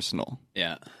is personal,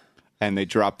 Yeah. and they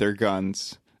drop their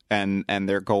guns. And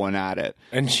they're going at it.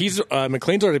 And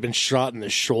McLean's already been shot in the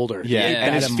shoulder. Yeah, Yeah,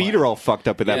 and his that in feet mind. are all fucked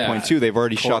up at that Yeah. point too. They've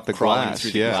already shot the Crawling glass.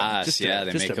 through the Yeah, glass. Just yeah, a,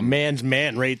 they just make a them. man's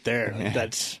man right there.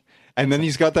 That's and then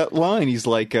he's got that line. He's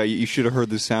like, "You should have heard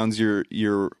the sounds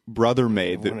your brother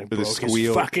made. when I The broke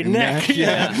squeal, his fucking neck.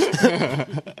 Yeah,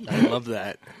 I love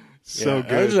that. so Yeah,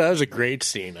 good." That was a great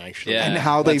scene, actually. Yeah. And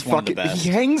how they That's one of the fucking best. he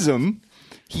hangs him.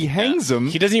 He hangs him.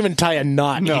 He doesn't even tie a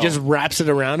knot. No. He just wraps it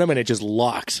around him, and it just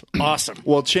locks. Awesome.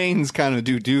 Well, chains kind of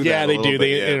do that. Yeah, a they little do. bit,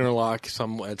 They yeah. interlock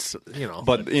some. It's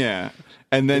But yeah,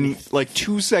 and then like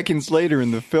 2 seconds later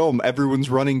in the film, everyone's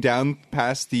running down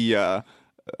past the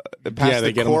they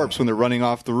the get 'em- corpse when they're running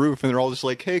off the roof, and they're all just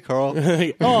like, "Hey, Carl,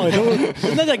 oh,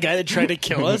 isn't that guy that tried to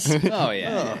kill us? Oh,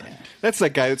 yeah. that's that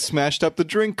guy that smashed up the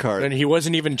drink cart." And he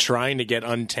wasn't even trying to get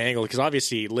untangled because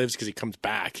obviously he lives because he comes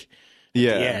back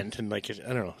Yeah, at the end, and like I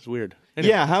don't know, it's weird.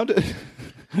 Anyway, yeah. How did?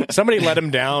 somebody let him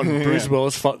down. Bruce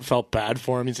Willis felt bad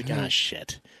for him. He's like, ah,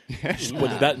 shit.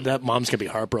 Well, that mom's gonna be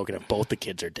heartbroken if both the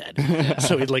kids are dead.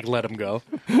 So he'd like let him go,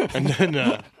 and then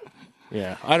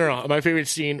yeah, I don't know. My favorite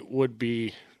scene would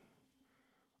be.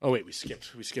 Oh wait, we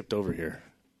skipped over here.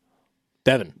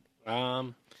 Devin. I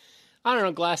don't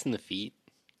know. Glass in the feet.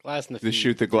 Glass in the feet. To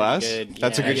shoot the glass? Good.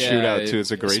 That's a good Yeah, shootout too.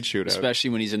 It's a great shootout. Especially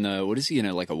when he's in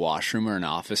like a washroom or an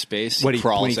office space. When he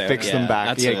crawls out. fixed Yeah, them back,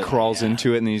 that's he a- crawls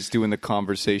into it, and he's doing the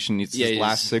conversation. It's Yeah, his he's-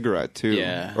 last cigarette too.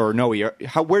 Yeah. Or no,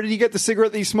 where did he get the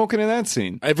cigarette that he's smoking in that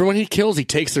scene? Everyone he kills, he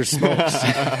takes their smokes.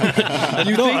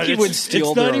 You think he would steal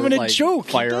it's not their, even a like, joke.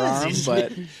 He firearm, does.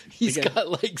 but He's got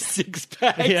like 6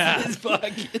 packs Yeah. in his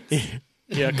pockets.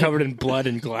 Yeah, covered in blood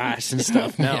and glass and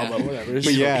stuff now, but whatever.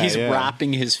 But yeah, he's yeah.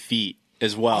 wrapping his feet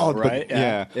as well, Oh, but- right?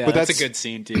 yeah. yeah. But that's that's- a good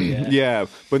scene too. Yeah. Yeah,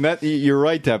 but you're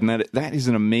right, Devin. That is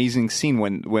an amazing scene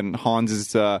when Hans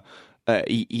is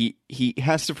he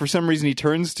has to, for some reason, he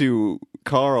turns to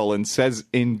Carl and says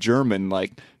in German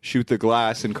like shoot the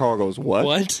glass, and Carl goes what?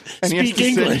 What? And he has Speak to say-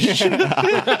 English.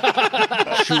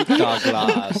 Shoot the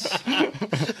glass.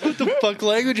 What the fuck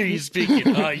language are you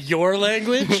speaking? Your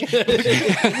language?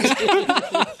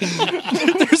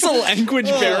 There's a language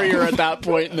barrier at that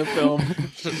point in the film.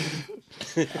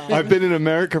 I've been in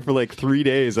America for like 3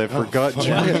 days. I forgot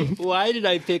German. Why did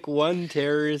I pick one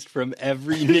terrorist from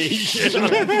every nation on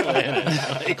the planet?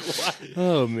 Like, why?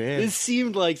 Oh man. This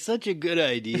seemed like such a good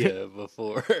idea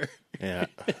before. Yeah.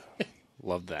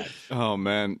 Love that. Oh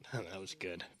man. That was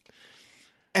good.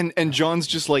 And John's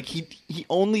just like he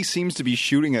only seems to be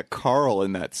shooting at Carl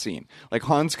in that scene. Like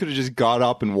Hans could have just got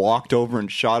up and walked over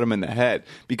and shot him in the head,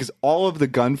 because all of the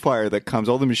gunfire that comes,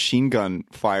 all the machine gun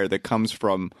fire that comes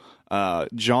from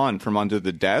John from under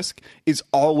the desk is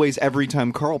always every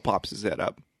time Carl pops his head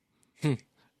up.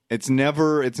 It's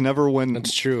never when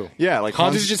That's true. Yeah, like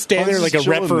Hans is just standing there Hans like is a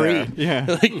chilling referee. there. Yeah.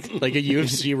 like a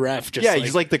UFC ref. Just Yeah,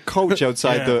 he's like the coach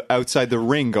outside Yeah. outside the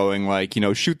ring, going like,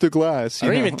 shoot the glass. I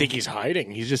don't you know? even think he's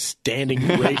hiding. He's just standing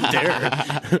right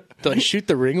there. Do I shoot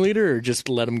the ringleader or just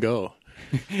let him go?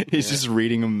 He's just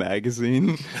reading a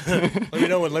magazine. Let me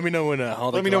know when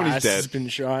all the Let me know when glass he's has dead. been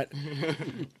shot.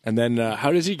 And then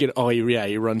how does he get? Oh, he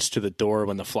runs to the door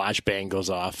when the flashbang goes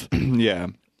off. Yeah.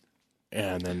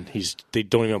 And then they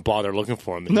don't even bother looking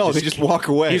for him. No, they just walk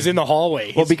away. He's in the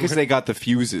hallway. Well, because they got the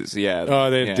fuses, yeah. Oh,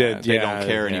 they did. They Yeah, don't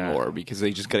care yeah. anymore because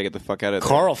they just got to get the fuck out of there.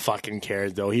 Carl fucking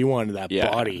cared, though. He wanted that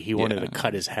Yeah. body. He wanted Yeah. to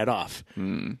cut his head off.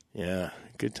 Yeah,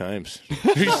 good times.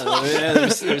 Yeah,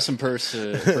 there's some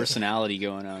personality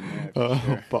going on there. Oh, For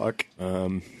sure. fuck.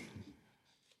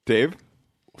 Dave?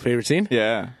 Favorite scene?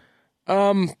 Yeah.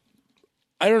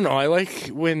 I don't know. I like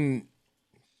when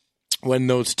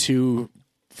those two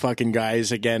fucking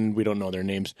guys, again, we don't know their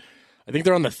names. I think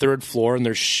they're on the 3rd floor and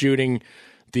they're shooting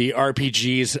the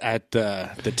RPGs at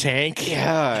the tank.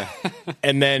 Yeah.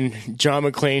 And then John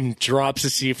McClane drops a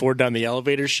C4 down the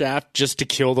elevator shaft just to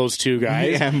kill those two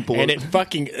guys. Yeah, and blow- and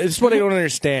it's what I don't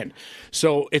understand.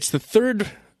 So it's the 3rd.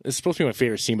 It's supposed to be my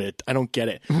favorite scene, but I don't get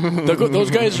it.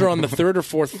 Those guys are on the 3rd or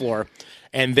 4th floor,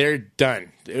 and they're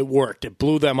done. It worked. It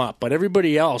blew them up. But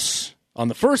everybody else on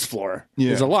the 1st floor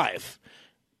Yeah. is alive.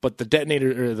 But the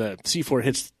detonator or the C4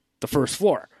 hits the 1st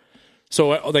floor. So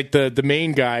like the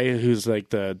main guy who's like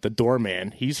the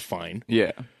doorman, he's fine.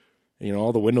 Yeah. You know,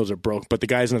 all the windows are broke, but the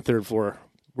guys on the 3rd floor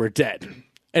were dead.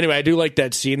 Anyway, I do like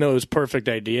that scene, though. It was a perfect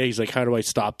idea. He's like, how do I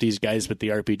stop these guys with the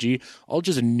RPG? I'll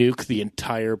just nuke the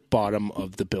entire bottom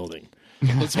of the building.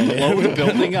 Let's blow the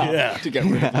building up Yeah. to get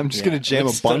rid of I'm just going to jam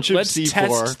a bunch of Let's C4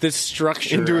 test this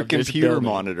structure into a of this computer building.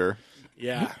 monitor.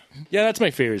 Yeah. Yeah, that's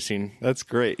my favorite scene. That's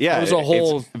great. Yeah. It was a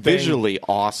whole it's thing. visually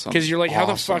awesome. Because you're like, how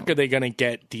the Awesome. fuck are they going to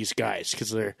get these guys? Because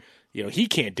they're, he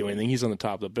can't do anything. He's on the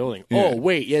top of the building. Yeah. Oh,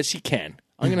 wait, yes, he can.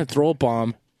 I'm going to throw a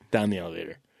bomb down the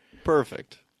elevator.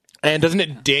 Perfect. And doesn't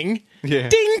it ding? Yeah.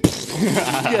 Ding!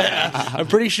 Yeah, I'm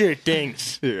pretty sure it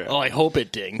dings. Yeah. Oh, I hope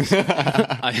it dings.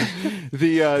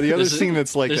 The other There's scene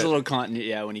that's like there's that. a little continuity.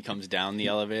 Yeah, when he comes down the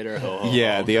elevator.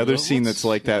 Yeah, the other scene that's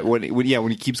like that when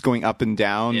he keeps going up and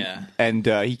down, Yeah. and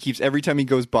he keeps every time he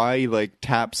goes by, he like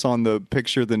taps on the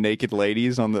picture of the naked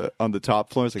ladies on the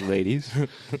top floor. It's like ladies,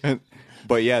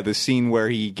 but yeah, the scene where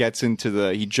he jumps into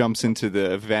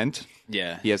the vent.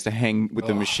 Yeah. He has to hang with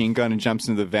the machine gun and jumps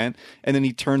into the vent, and then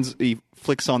he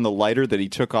flicks on the lighter that he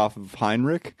took off of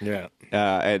Heinrich. Yeah.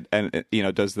 And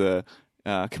does the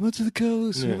come out to the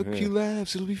coast, have a few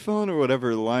laughs, it'll be fun, or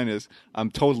whatever the line is.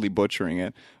 I'm totally butchering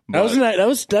it.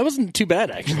 That wasn't too bad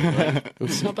actually. Like, it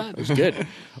was Not bad. It was good.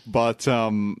 But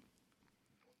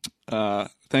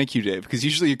thank you, Dave, because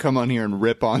usually you come on here and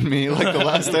rip on me like the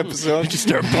last episode. Just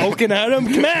start poking at him.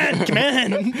 Come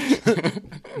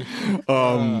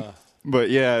on.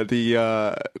 But yeah,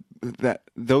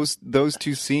 those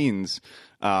two scenes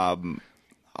are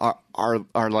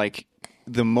like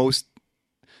the most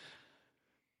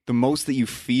that you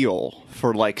feel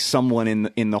for like someone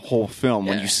in the whole film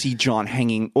when Yeah. you see John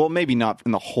hanging. Well, maybe not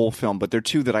in the whole film, but they're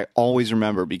two that I always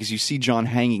remember because you see John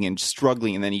hanging and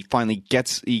struggling, and then he finally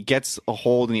gets a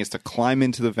hold and he has to climb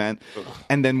into the vent.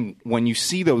 And then when you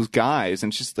see those guys, and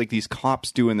it's just like these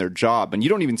cops doing their job, and you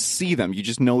don't even see them, you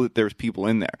just know that there's people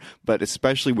in there. But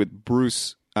especially with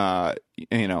Bruce.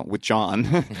 With John,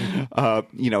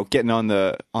 getting on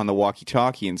the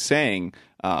walkie-talkie and saying,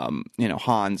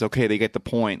 Hans, okay, they get the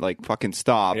point, like fucking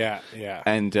stop. Yeah.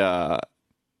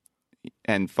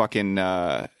 And fucking,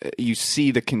 you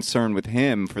see the concern with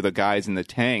him for the guys in the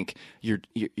tank. You're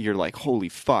like, holy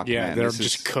fuck, Yeah, man, they're this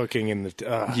just is- cooking in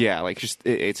the. yeah, like just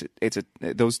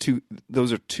those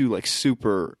are two like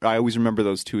super. I always remember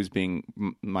those two as being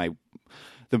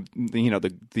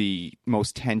the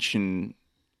most tension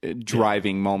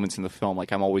driving moments in the film.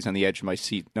 Like I'm always on the edge of my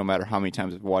seat, no matter how many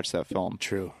times I've watched that film.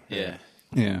 True. Yeah.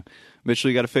 Yeah, Mitchell,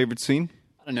 you got a favorite scene?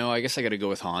 I don't know. I guess I got to go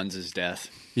with Hans's death.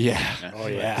 Yeah, Oh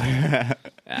yeah.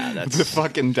 Yeah, that's the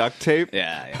fucking duct tape.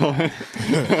 Yeah.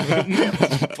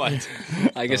 But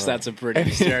I guess that's a pretty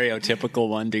stereotypical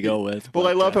one to go with. Well, but,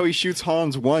 I love how he shoots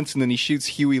Hans once, and then he shoots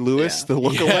Huey Lewis, Yeah. the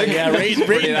lookalike. Yeah, right in the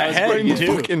that was head right in the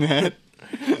too. fucking head.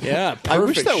 Yeah, I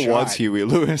wish perfect that was shot. Huey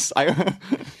Lewis.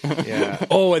 Yeah.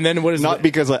 Oh, and then what is Not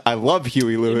because I love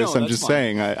Huey Lewis. No, I'm that's just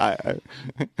fine. saying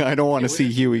I don't want to see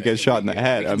Huey get shot in the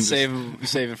head. We I'm can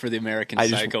just, save it for the American I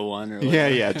just- Psycho one. Or yeah,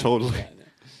 whatever. yeah, totally.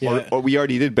 Yeah. Or we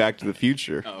already did Back to the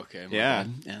Future. Oh, okay. my Yeah.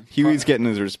 bad. Yeah. Huey's getting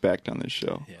his respect on this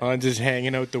show. Hans is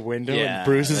hanging out the window, Yeah, and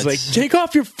Bruce is like, that's- "Take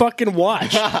off your fucking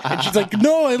watch." And she's like,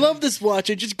 "No, I love this watch.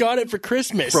 I just got it for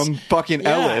Christmas From fucking Yeah,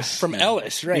 Ellis. From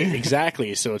Ellis, right?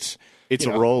 Exactly. So it's It's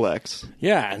you a know. Rolex.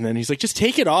 Yeah, and then he's like, "Just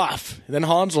take it off." And then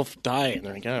Hans will die, and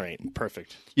they're like, "All right,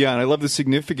 perfect." Yeah, and I love the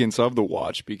significance of the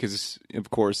watch because, of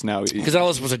course, now Because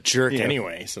Ellis was a jerk Yeah.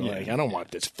 anyway. So like, I don't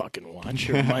want this fucking watch.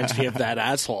 It reminds me of that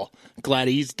asshole. Glad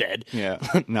he's dead. yeah,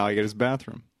 now I get his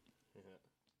bathroom.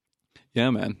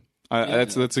 Yeah, man.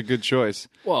 That's a good choice.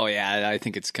 Well, yeah, I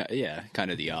think it's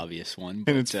kind of the obvious one,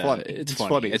 but And it's funny. It's It's funny.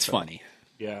 funny It's as funny.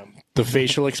 Yeah, the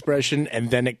facial expression,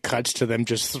 and then it cuts to them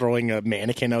just throwing a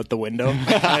mannequin out the window.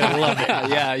 I love it.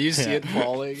 Yeah, you see it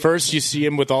falling. First, you see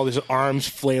him with all his arms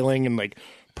flailing and like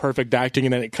perfect acting,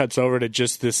 and then it cuts over to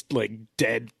just this like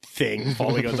dead thing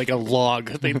falling out like a log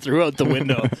they threw out the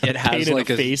window. It has Painted like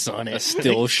a face on it. a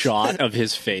still shot of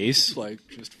his face, like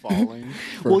just falling.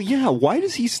 Well, yeah. Why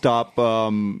does he stop?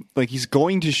 Like he's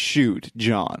going to shoot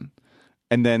John,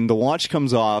 and then the watch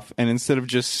comes off, and instead of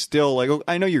just still like, oh,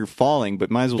 I know you're falling, but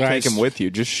might as well take him with you.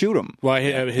 Just shoot him. Well,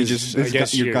 I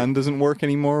guess your gun doesn't work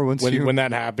anymore once when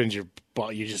that happens. You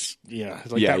just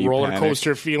it's like that you roller panic.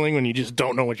 coaster feeling when you just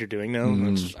don't know what you're doing now.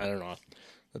 I don't know.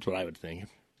 That's what I would think.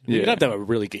 You'd Yeah. have to have a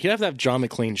really good. You'd have to have John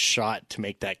McClane shot to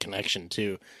make that connection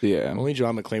too. Yeah. Only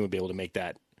John McClane would be able to make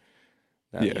that.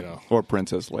 Yeah. You know. Or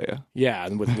Princess Leia. Yeah,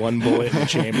 and with one bullet in the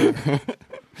chamber.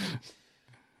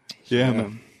 Yeah,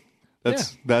 man.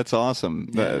 That's awesome.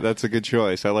 That's a good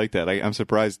choice. I like that. I'm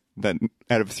surprised that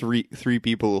out of three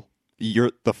people,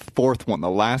 you're the fourth one, the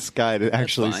last guy to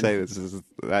actually fine. say this is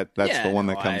that's the one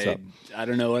that comes up. I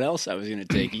don't know what else I was going to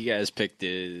take. You guys picked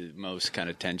the most kind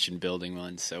of tension building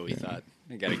one, so we thought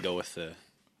I got to go with the.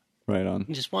 Right on.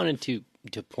 I just wanted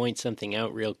to point something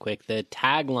out real quick. The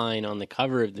tagline on the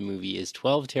cover of the movie is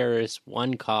 12 terrorists,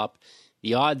 1 cop.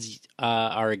 The odds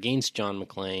are against John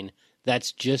McClane.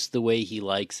 That's just the way he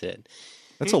likes it.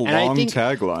 That's a And I long think-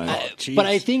 tagline. But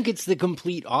I think it's the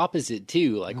complete opposite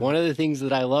too. Like one of the things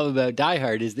that I love about Die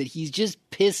Hard is that he's just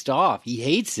pissed off. He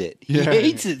hates it. He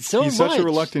hates it so much. He's such a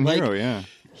reluctant Like, hero. Yeah.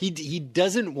 He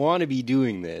doesn't want to be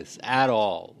doing this at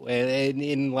all. And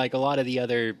in like a lot of the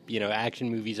other action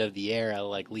movies of the era,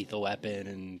 like Lethal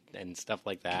Weapon and stuff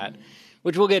like that,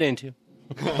 which we'll get into.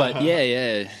 But Yeah,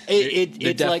 It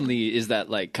there it's definitely is that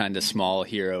like kind of small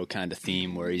hero kind of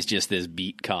theme where he's just this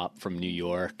beat cop from New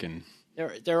York, and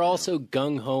they're also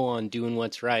gung ho on doing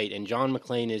what's right, and John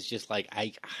McClane is just like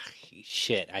I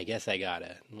guess I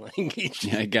gotta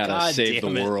I gotta God save the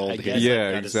damn it, world I here. guess I've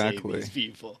Yeah, gotta save exactly. these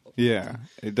people. Yeah.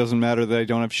 It doesn't matter that I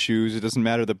don't have shoes. It doesn't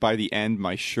matter that by the end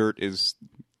my shirt is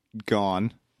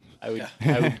gone. I would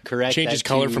correct Changes that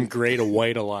color to- from gray to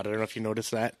white a lot. I don't know if you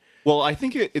noticed that. Well, I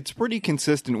think it's pretty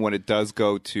consistent when it does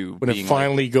go to When being it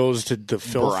finally goes to the like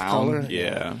filth brown. color.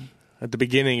 Yeah. At the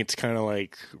beginning, it's kind of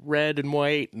like red and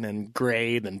white, and then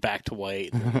gray, then back to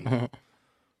white.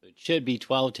 It should be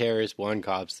 12 terrorists, 1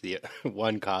 cop.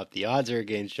 One cop. The odds are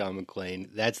against John McClane.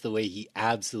 That's the way he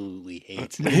absolutely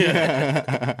hates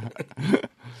it.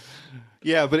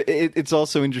 Yeah, but it's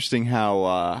also interesting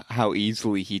how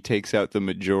easily he takes out the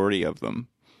majority of them.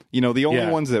 The only Yeah.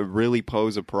 ones that really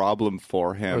pose a problem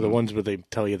for him Or the ones where they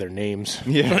tell you their names.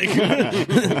 Yeah.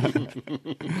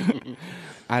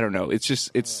 I don't know.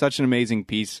 It's such an amazing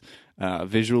piece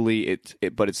visually.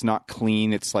 But it's not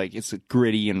clean. It's like it's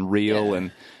gritty and real,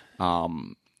 and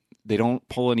they don't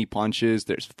pull any punches.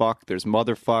 There's fuck. There's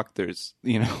motherfuck. There's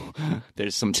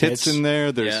there's some tits in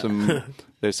there. There's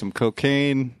some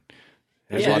cocaine.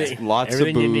 There's lots of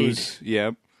everything you need. booze.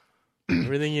 Yep.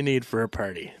 Everything you need for a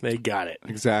party. They got it.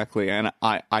 Exactly, and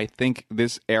I think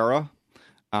this era,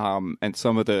 and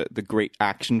some of the great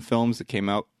action films that came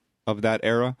out of that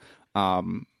era,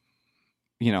 I'm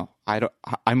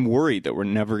worried that we're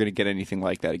never going to get anything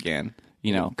like that again.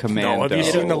 Commando. No, have you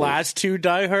seen the last 2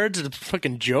 Die Hards? It's a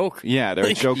fucking joke. Yeah, they're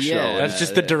a joke show. That's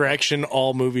just the direction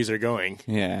all movies are going.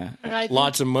 Yeah, And I think-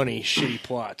 Lots of money, shitty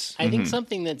plots. I think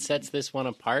something that sets this one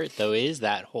apart, though, is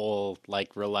that whole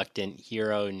like reluctant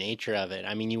hero nature of it.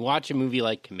 I mean, you watch a movie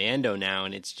like Commando now,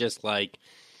 and it's just like,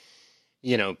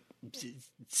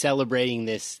 celebrating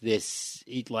this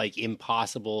like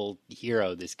impossible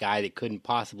hero, this guy that couldn't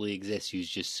possibly exist, who's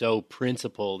just so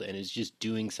principled and is just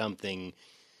doing something,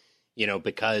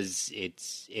 because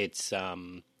it's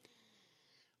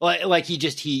like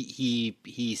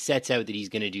he sets out that he's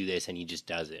going to do this and he just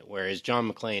does it. Whereas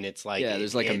John McClane, it's like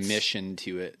there's like a mission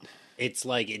to it. It's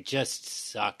like it just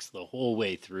sucks the whole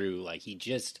way through. Like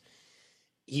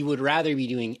he would rather be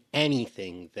doing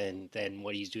anything than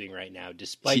what he's doing right now,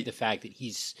 despite the fact that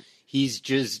he's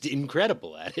just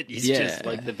incredible at it. He's just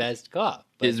like the best cop.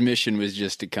 But His mission was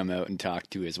just to come out and talk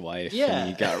to his wife. Yeah. And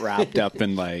he got wrapped up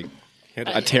in like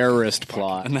a terrorist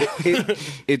plot.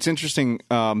 it's interesting.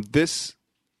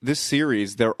 This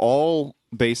series, they're all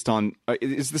based on.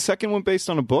 Is the second one based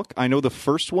on a book? I know the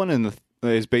first one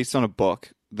is based on a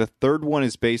book. The third one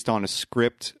is based on a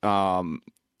script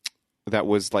that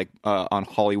was like on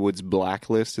Hollywood's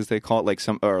blacklist, as they call it,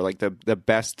 like the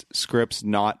best scripts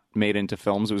not made into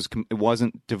films. It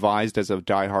wasn't devised as a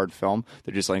Die Hard film.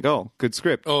 They're just like, oh, good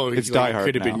script. Oh, it's like, Die Hard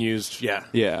could have now. been used. Yeah.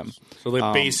 Yeah, So the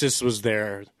basis was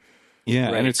there. yeah,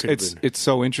 Right, and it could've been. it's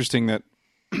so interesting that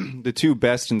the two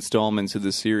best installments of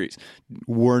the series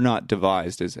were not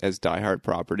devised as Die Hard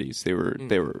properties. They were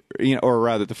or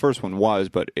rather the first one was,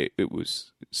 but it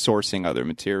was sourcing other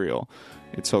material.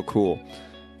 It's so cool.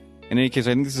 In any case,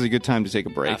 I think this is a good time to take a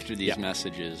break. After these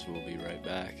messages, we'll be right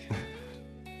back.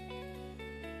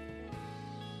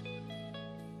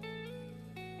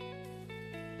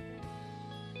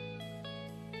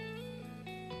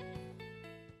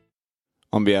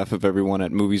 On behalf of everyone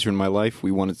at Movies Ruin My Life,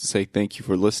 we wanted to say thank you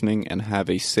for listening and have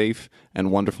a safe and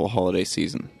wonderful holiday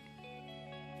season.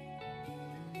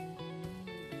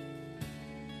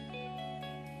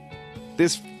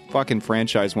 This fucking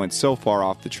franchise went so far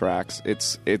off the tracks.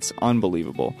 It's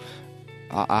unbelievable.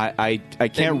 I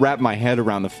can't wrap my head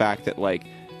around the fact that, like,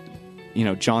 you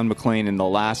know, John McClane in the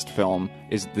last film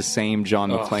is the same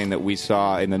John McClane that we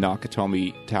saw in the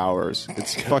Nakatomi Towers.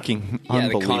 It's fucking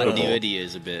unbelievable. The continuity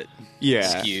is a bit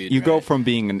skewed. You go from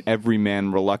being an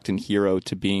everyman reluctant hero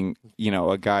to being, you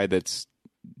know, a guy that's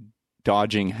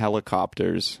dodging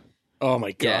helicopters. Oh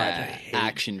my god! Yeah,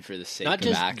 action for the sake Not of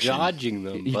just action. dodging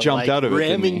them, He but jumped out of it,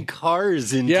 didn't ramming he?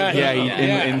 cars into Yeah,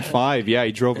 them. In 5,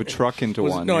 he drove a truck into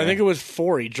one. No, yeah. I think it was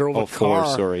 4. He drove a 4,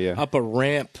 car sorry, yeah. up a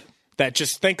ramp. That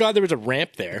just, thank God there was a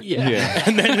ramp there. Yeah.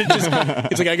 And then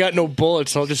it's like, I got no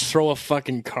bullets, so I'll just throw a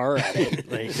fucking car at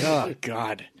it. Like, oh,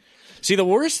 God. See, the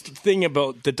worst thing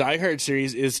about the Die Hard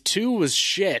series is 2 was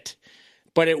shit,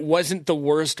 but it wasn't the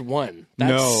worst one.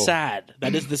 That's No. sad.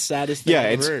 That is the saddest thing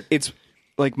I've heard. it's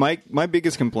like my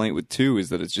biggest complaint with 2 is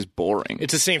that it's just boring.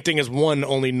 It's the same thing as 1,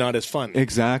 only not as fun.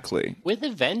 Exactly. With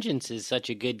a Vengeance is such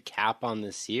a good cap on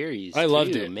the series. I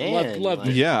loved too, it. man. Loved Like,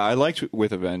 it. Yeah, I liked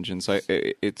With a Vengeance.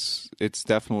 It's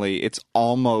definitely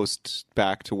almost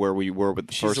back to where we were with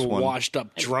the She's first a one. washed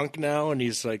up drunk now, and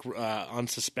he's like on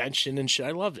suspension and shit.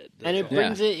 I loved it. And it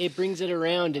brings it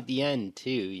around at the end too.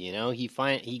 You know, he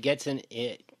gets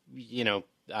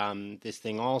this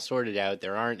thing all sorted out.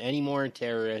 There aren't any more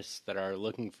terrorists that are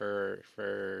looking for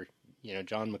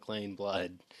John McClane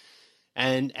blood,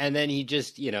 and then he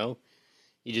just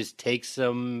takes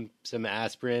some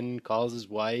aspirin, calls his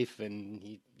wife, and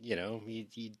he's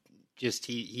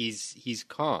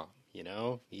calm. You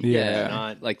know, Yeah.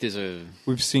 not Like there's a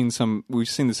We've seen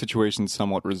the situation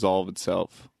somewhat resolve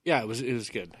itself. Yeah, it was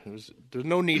good. There's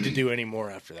no need to do any more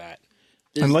after that.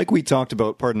 And like we talked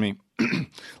about, pardon me,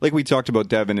 like we talked about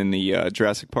Devin in the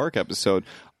Jurassic Park episode,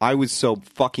 I was so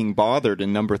fucking bothered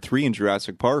in number 3 in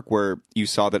Jurassic Park where you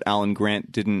saw that Alan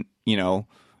Grant didn't,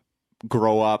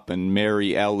 grow up and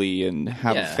marry Ellie and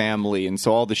have a family. And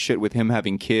so all the shit with him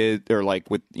having kids or like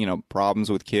with,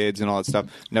 problems with kids and all that stuff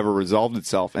never resolved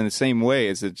itself. And the same way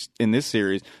as it's in this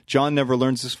series, John never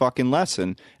learns this fucking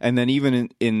lesson. And then even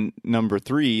in number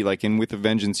 3, like in With a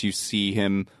Vengeance, you see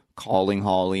him calling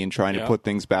Holly and trying to put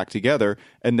things back together.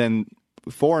 And then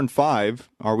 4 and 5,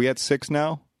 are we at 6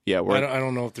 now? Yeah, I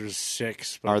don't know if there's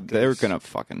 6. But they're gonna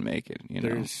fucking make it.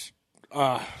 There's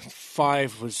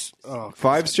 5 was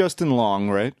 5's Justin Long,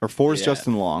 right? Or 4's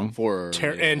Justin Long.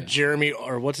 and Jeremy,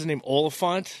 or what's his name,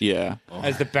 Oliphant, Yeah,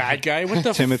 as the bad guy. What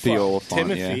the Timothy fuck? Oliphant,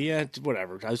 Timothy, yeah,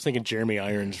 whatever. I was thinking Jeremy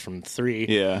Irons from 3.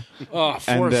 yeah. Oh,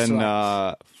 4 And then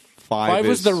sucks. 5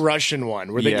 was is the Russian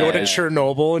one where they go to Yeah.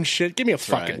 Chernobyl and shit. Give me a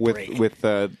fucking break. with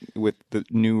the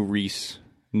new Reese,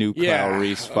 Kyle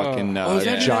Reese, fucking is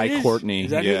that who Jai that is? Courtney.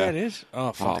 Is that yeah. who that is?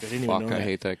 Oh fuck! Oh I didn't fuck! even know I that.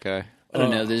 hate that guy. I don't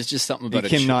know. There's just something He about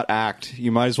cannot act.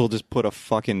 You might as well just put a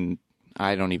fucking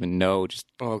I don't even know. Just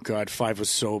Oh god, 5 was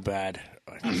so bad.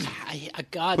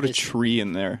 God, put a tree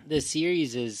in there. the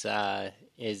series is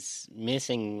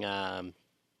missing the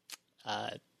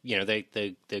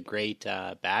great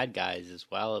bad guys as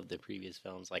well of the previous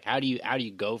films. Like how do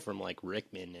you go from like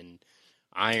Rickman and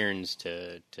Irons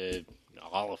to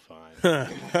Oliphant?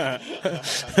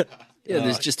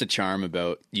 there's just a charm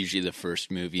about usually the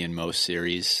first movie in most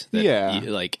series. That Yeah.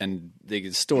 and the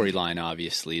storyline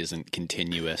obviously isn't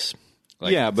continuous.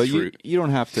 Like, Yeah, but through- you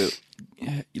don't have to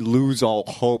lose all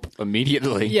hope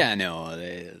immediately. Yeah, no,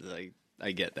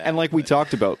 I get that. And like we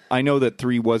talked about, I know that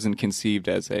 3 wasn't conceived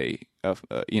as a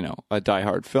Die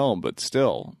Hard film, but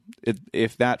still,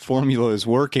 if that formula is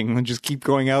working, then just keep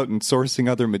going out and sourcing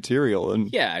other material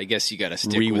and yeah, I guess you got to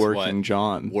stick with reworking what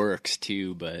John. works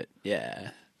too. But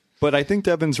yeah, But I think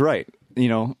Devin's right.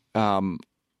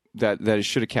 That it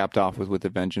should have capped off with a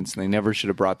vengeance, and they never should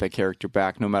have brought that character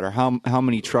back. No matter how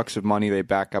many trucks of money they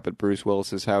back up at Bruce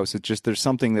Willis's house, it's just there's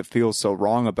something that feels so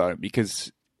wrong about it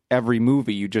because every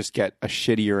movie you just get a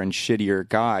shittier and shittier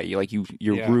guy.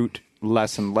 You root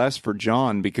less and less for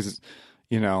John because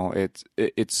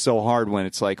it's so hard when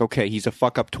it's like, okay, he's a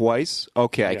fuck up twice.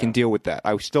 Okay, I can deal with that.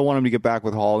 I still want him to get back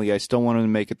with Holly. I still want him to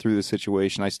make it through the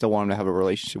situation. I still want him to have a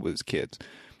relationship with his kids.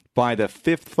 by the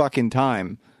 5th fucking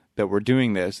time that we're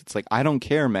doing this, it's like, I don't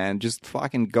care, man. Just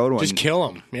fucking go to him. Just kill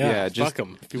him. Yeah, just fuck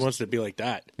him if he wants to be like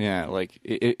that. Yeah, like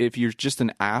if you're just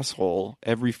an asshole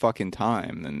every fucking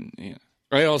time, then yeah.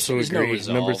 I also There's no agree.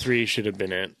 resolve. Number 3 should have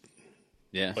been it.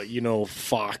 Yeah. But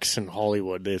Fox and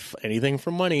Hollywood, if anything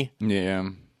for money. Yeah,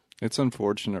 it's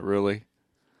unfortunate, really.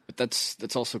 But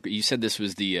that's also, you said this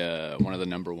was the one of the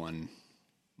number one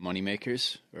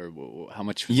moneymakers, or how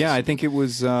much was Yeah, this? I think it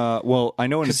was. Well, I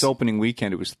know in its opening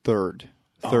weekend it was third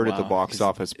at the wow. box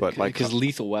office, but like, because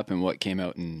Lethal Weapon, what came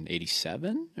out in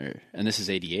 87, and this is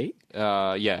 88.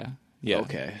 yeah.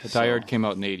 Okay, The so- Die Hard came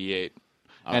out in '88,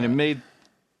 and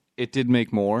it did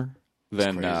make more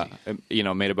than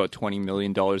made about $20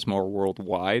 million more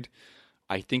worldwide.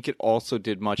 I think it also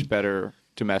did much better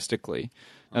domestically.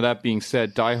 Now that being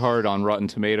said, Die Hard on Rotten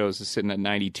Tomatoes is sitting at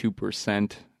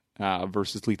 92%.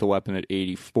 Versus Lethal Weapon at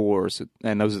 84,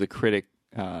 and those are the critic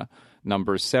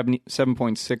numbers.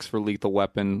 7.6 for Lethal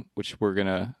Weapon, which we're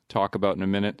gonna talk about in a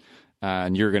minute,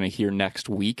 and you're gonna hear next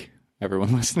week.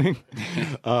 Everyone listening,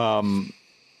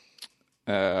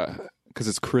 because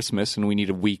it's Christmas and we need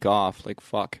a week off. Like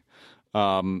fuck.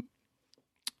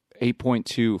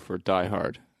 8.2 for Die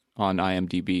Hard on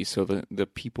IMDb, so the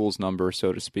people's number,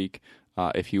 so to speak.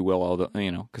 If you will, although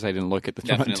because I didn't look at the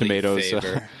Rotten Tomatoes.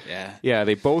 Favor. Yeah,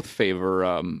 they both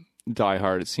favor Die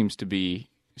Hard. It seems to be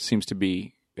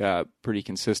pretty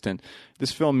consistent.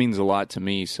 This film means a lot to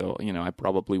me, so I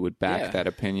probably would back that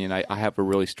opinion. I have a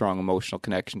really strong emotional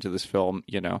connection to this film.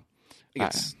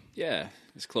 It's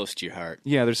close to your heart.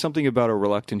 Yeah, there's something about a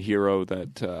reluctant hero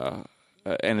that,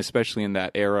 and especially in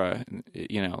that era,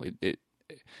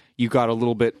 you got a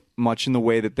little bit much in the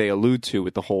way that they allude to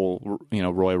with the whole,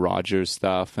 Roy Rogers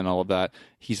stuff and all of that.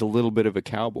 He's a little bit of a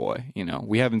cowboy,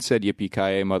 We haven't said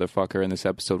yippee-ki-yay, motherfucker in this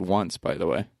episode once, by the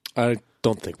way. I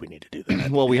don't think we need to do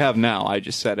that. Well, we have now. I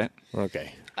just said it.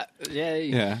 Okay.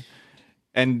 Yeah.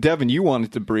 And Devin, you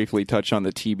wanted to briefly touch on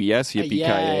the TBS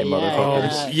yippee-ki-yay,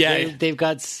 motherfuckers. Yeah. They've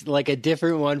got like a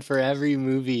different one for every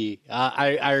movie.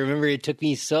 I remember it took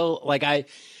me so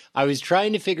I was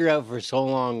trying to figure out for so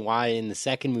long why in the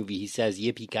second movie he says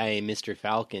yippee-ki-yay, Mr.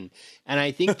 Falcon, and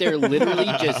I think they're literally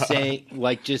just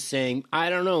saying I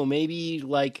don't know, maybe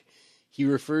like he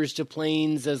refers to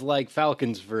planes as like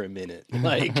falcons for a minute,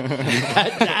 like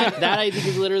that I think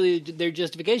is literally their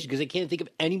justification, because I can't think of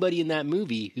anybody in that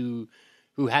movie who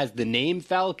has the name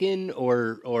Falcon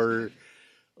or.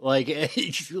 Like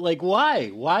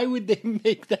why would they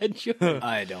make that joke?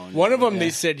 I don't know. One of them,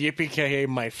 they said, yippee-ki-yay,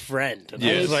 my friend. And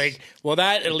I was like, well,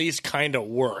 that at least kind of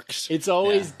works. It's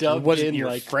always It dubbed wasn't in your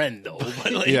like friend, though.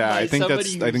 But like, Yeah, by I think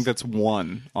somebody that's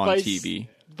one on by TV.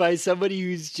 by somebody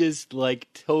who's just like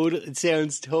it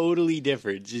sounds totally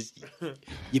different. Just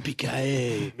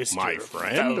yippee-ki-yay, Mr. my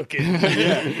friend. Falcon.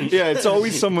 Yeah, it's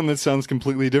always someone that sounds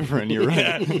completely different. You're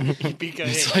right.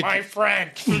 Yippee-ki-yay, my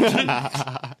friend.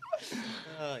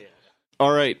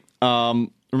 All right.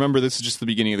 Remember, this is just the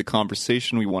beginning of the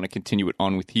conversation. We want to continue it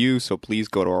on with you, so please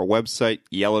go to our website,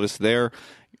 yell at us there.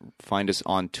 Find us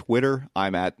on Twitter.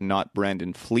 I'm at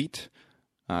NotBrandonFleet.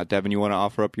 Devin, you want to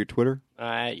offer up your Twitter?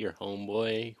 At your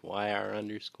homeboy,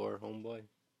 YR_homeboy.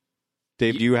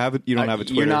 Dave, do you have it? You don't have a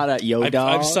Twitter. You're not at Yoda.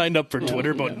 I've signed up for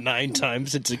Twitter about 9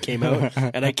 times since it came out,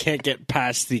 and I can't get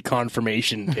past the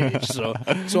confirmation page. So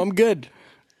I'm good.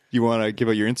 You want to give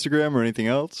out your Instagram or anything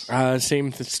else?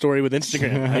 Same story with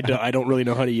Instagram. I don't really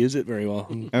know how to use it very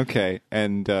well. Okay,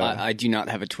 and I do not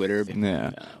have a Twitter.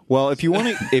 yeah. Well, if you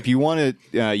want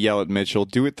to, yell at Mitchell,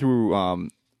 do it through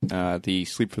the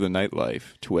Sleep for the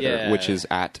Nightlife Twitter, Yeah. which is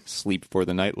at Sleep for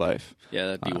the Nightlife. Yeah,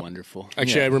 that'd be wonderful.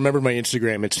 Actually, I remember my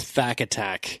Instagram. It's Thack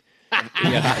Attack.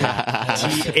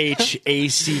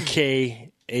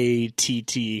 THACKATTACK.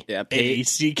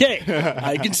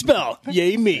 I can spell.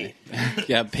 Yay me.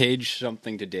 Yeah, page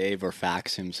something to Dave or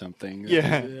fax him something.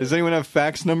 Yeah. Does anyone have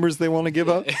fax numbers they want to give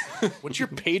up? What's your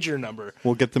pager number?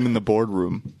 We'll get them in the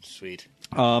boardroom. Sweet.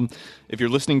 If you're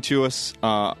listening to us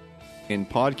in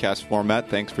podcast format,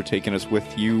 thanks for taking us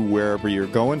with you wherever you're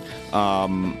going.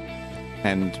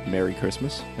 And Merry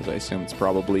Christmas, as I assume it's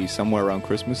probably somewhere around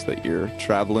Christmas that you're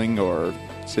traveling or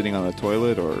sitting on the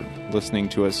toilet or listening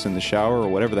to us in the shower or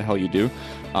whatever the hell you do.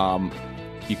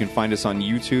 You can find us on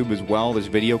YouTube as well. There's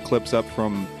video clips up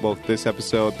from both this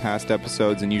episode, past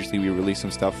episodes, and usually we release some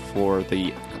stuff for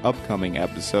the upcoming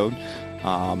episode.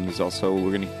 There's also,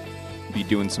 we're going to be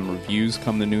doing some reviews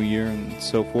come the new year and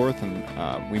so forth,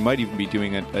 and we might even be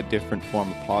doing a different form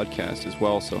of podcast as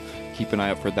well, so keep an eye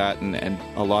out for that, and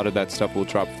a lot of that stuff will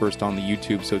drop first on the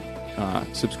YouTube, so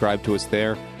subscribe to us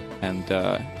there, and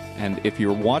if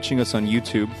you're watching us on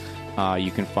YouTube,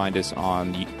 you can find us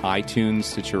on iTunes,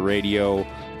 Stitcher Radio,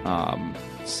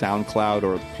 SoundCloud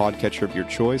or the podcatcher of your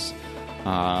choice.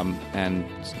 And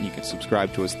you can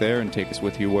subscribe to us there and take us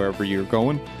with you wherever you're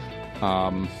going.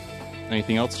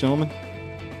 Anything else, gentlemen?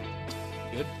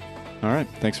 Good. All right.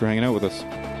 Thanks for hanging out with us.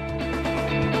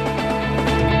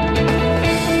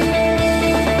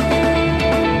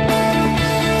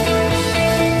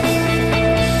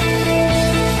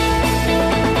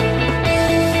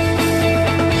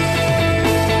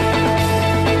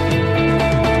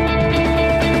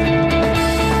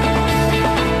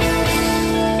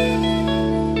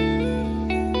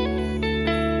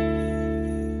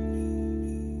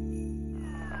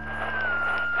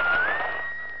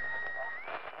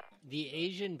 The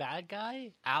Asian bad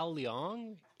guy, Al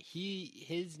Leong,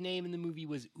 his name in the movie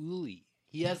was Uli.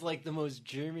 He has like the most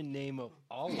German name of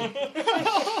all of them.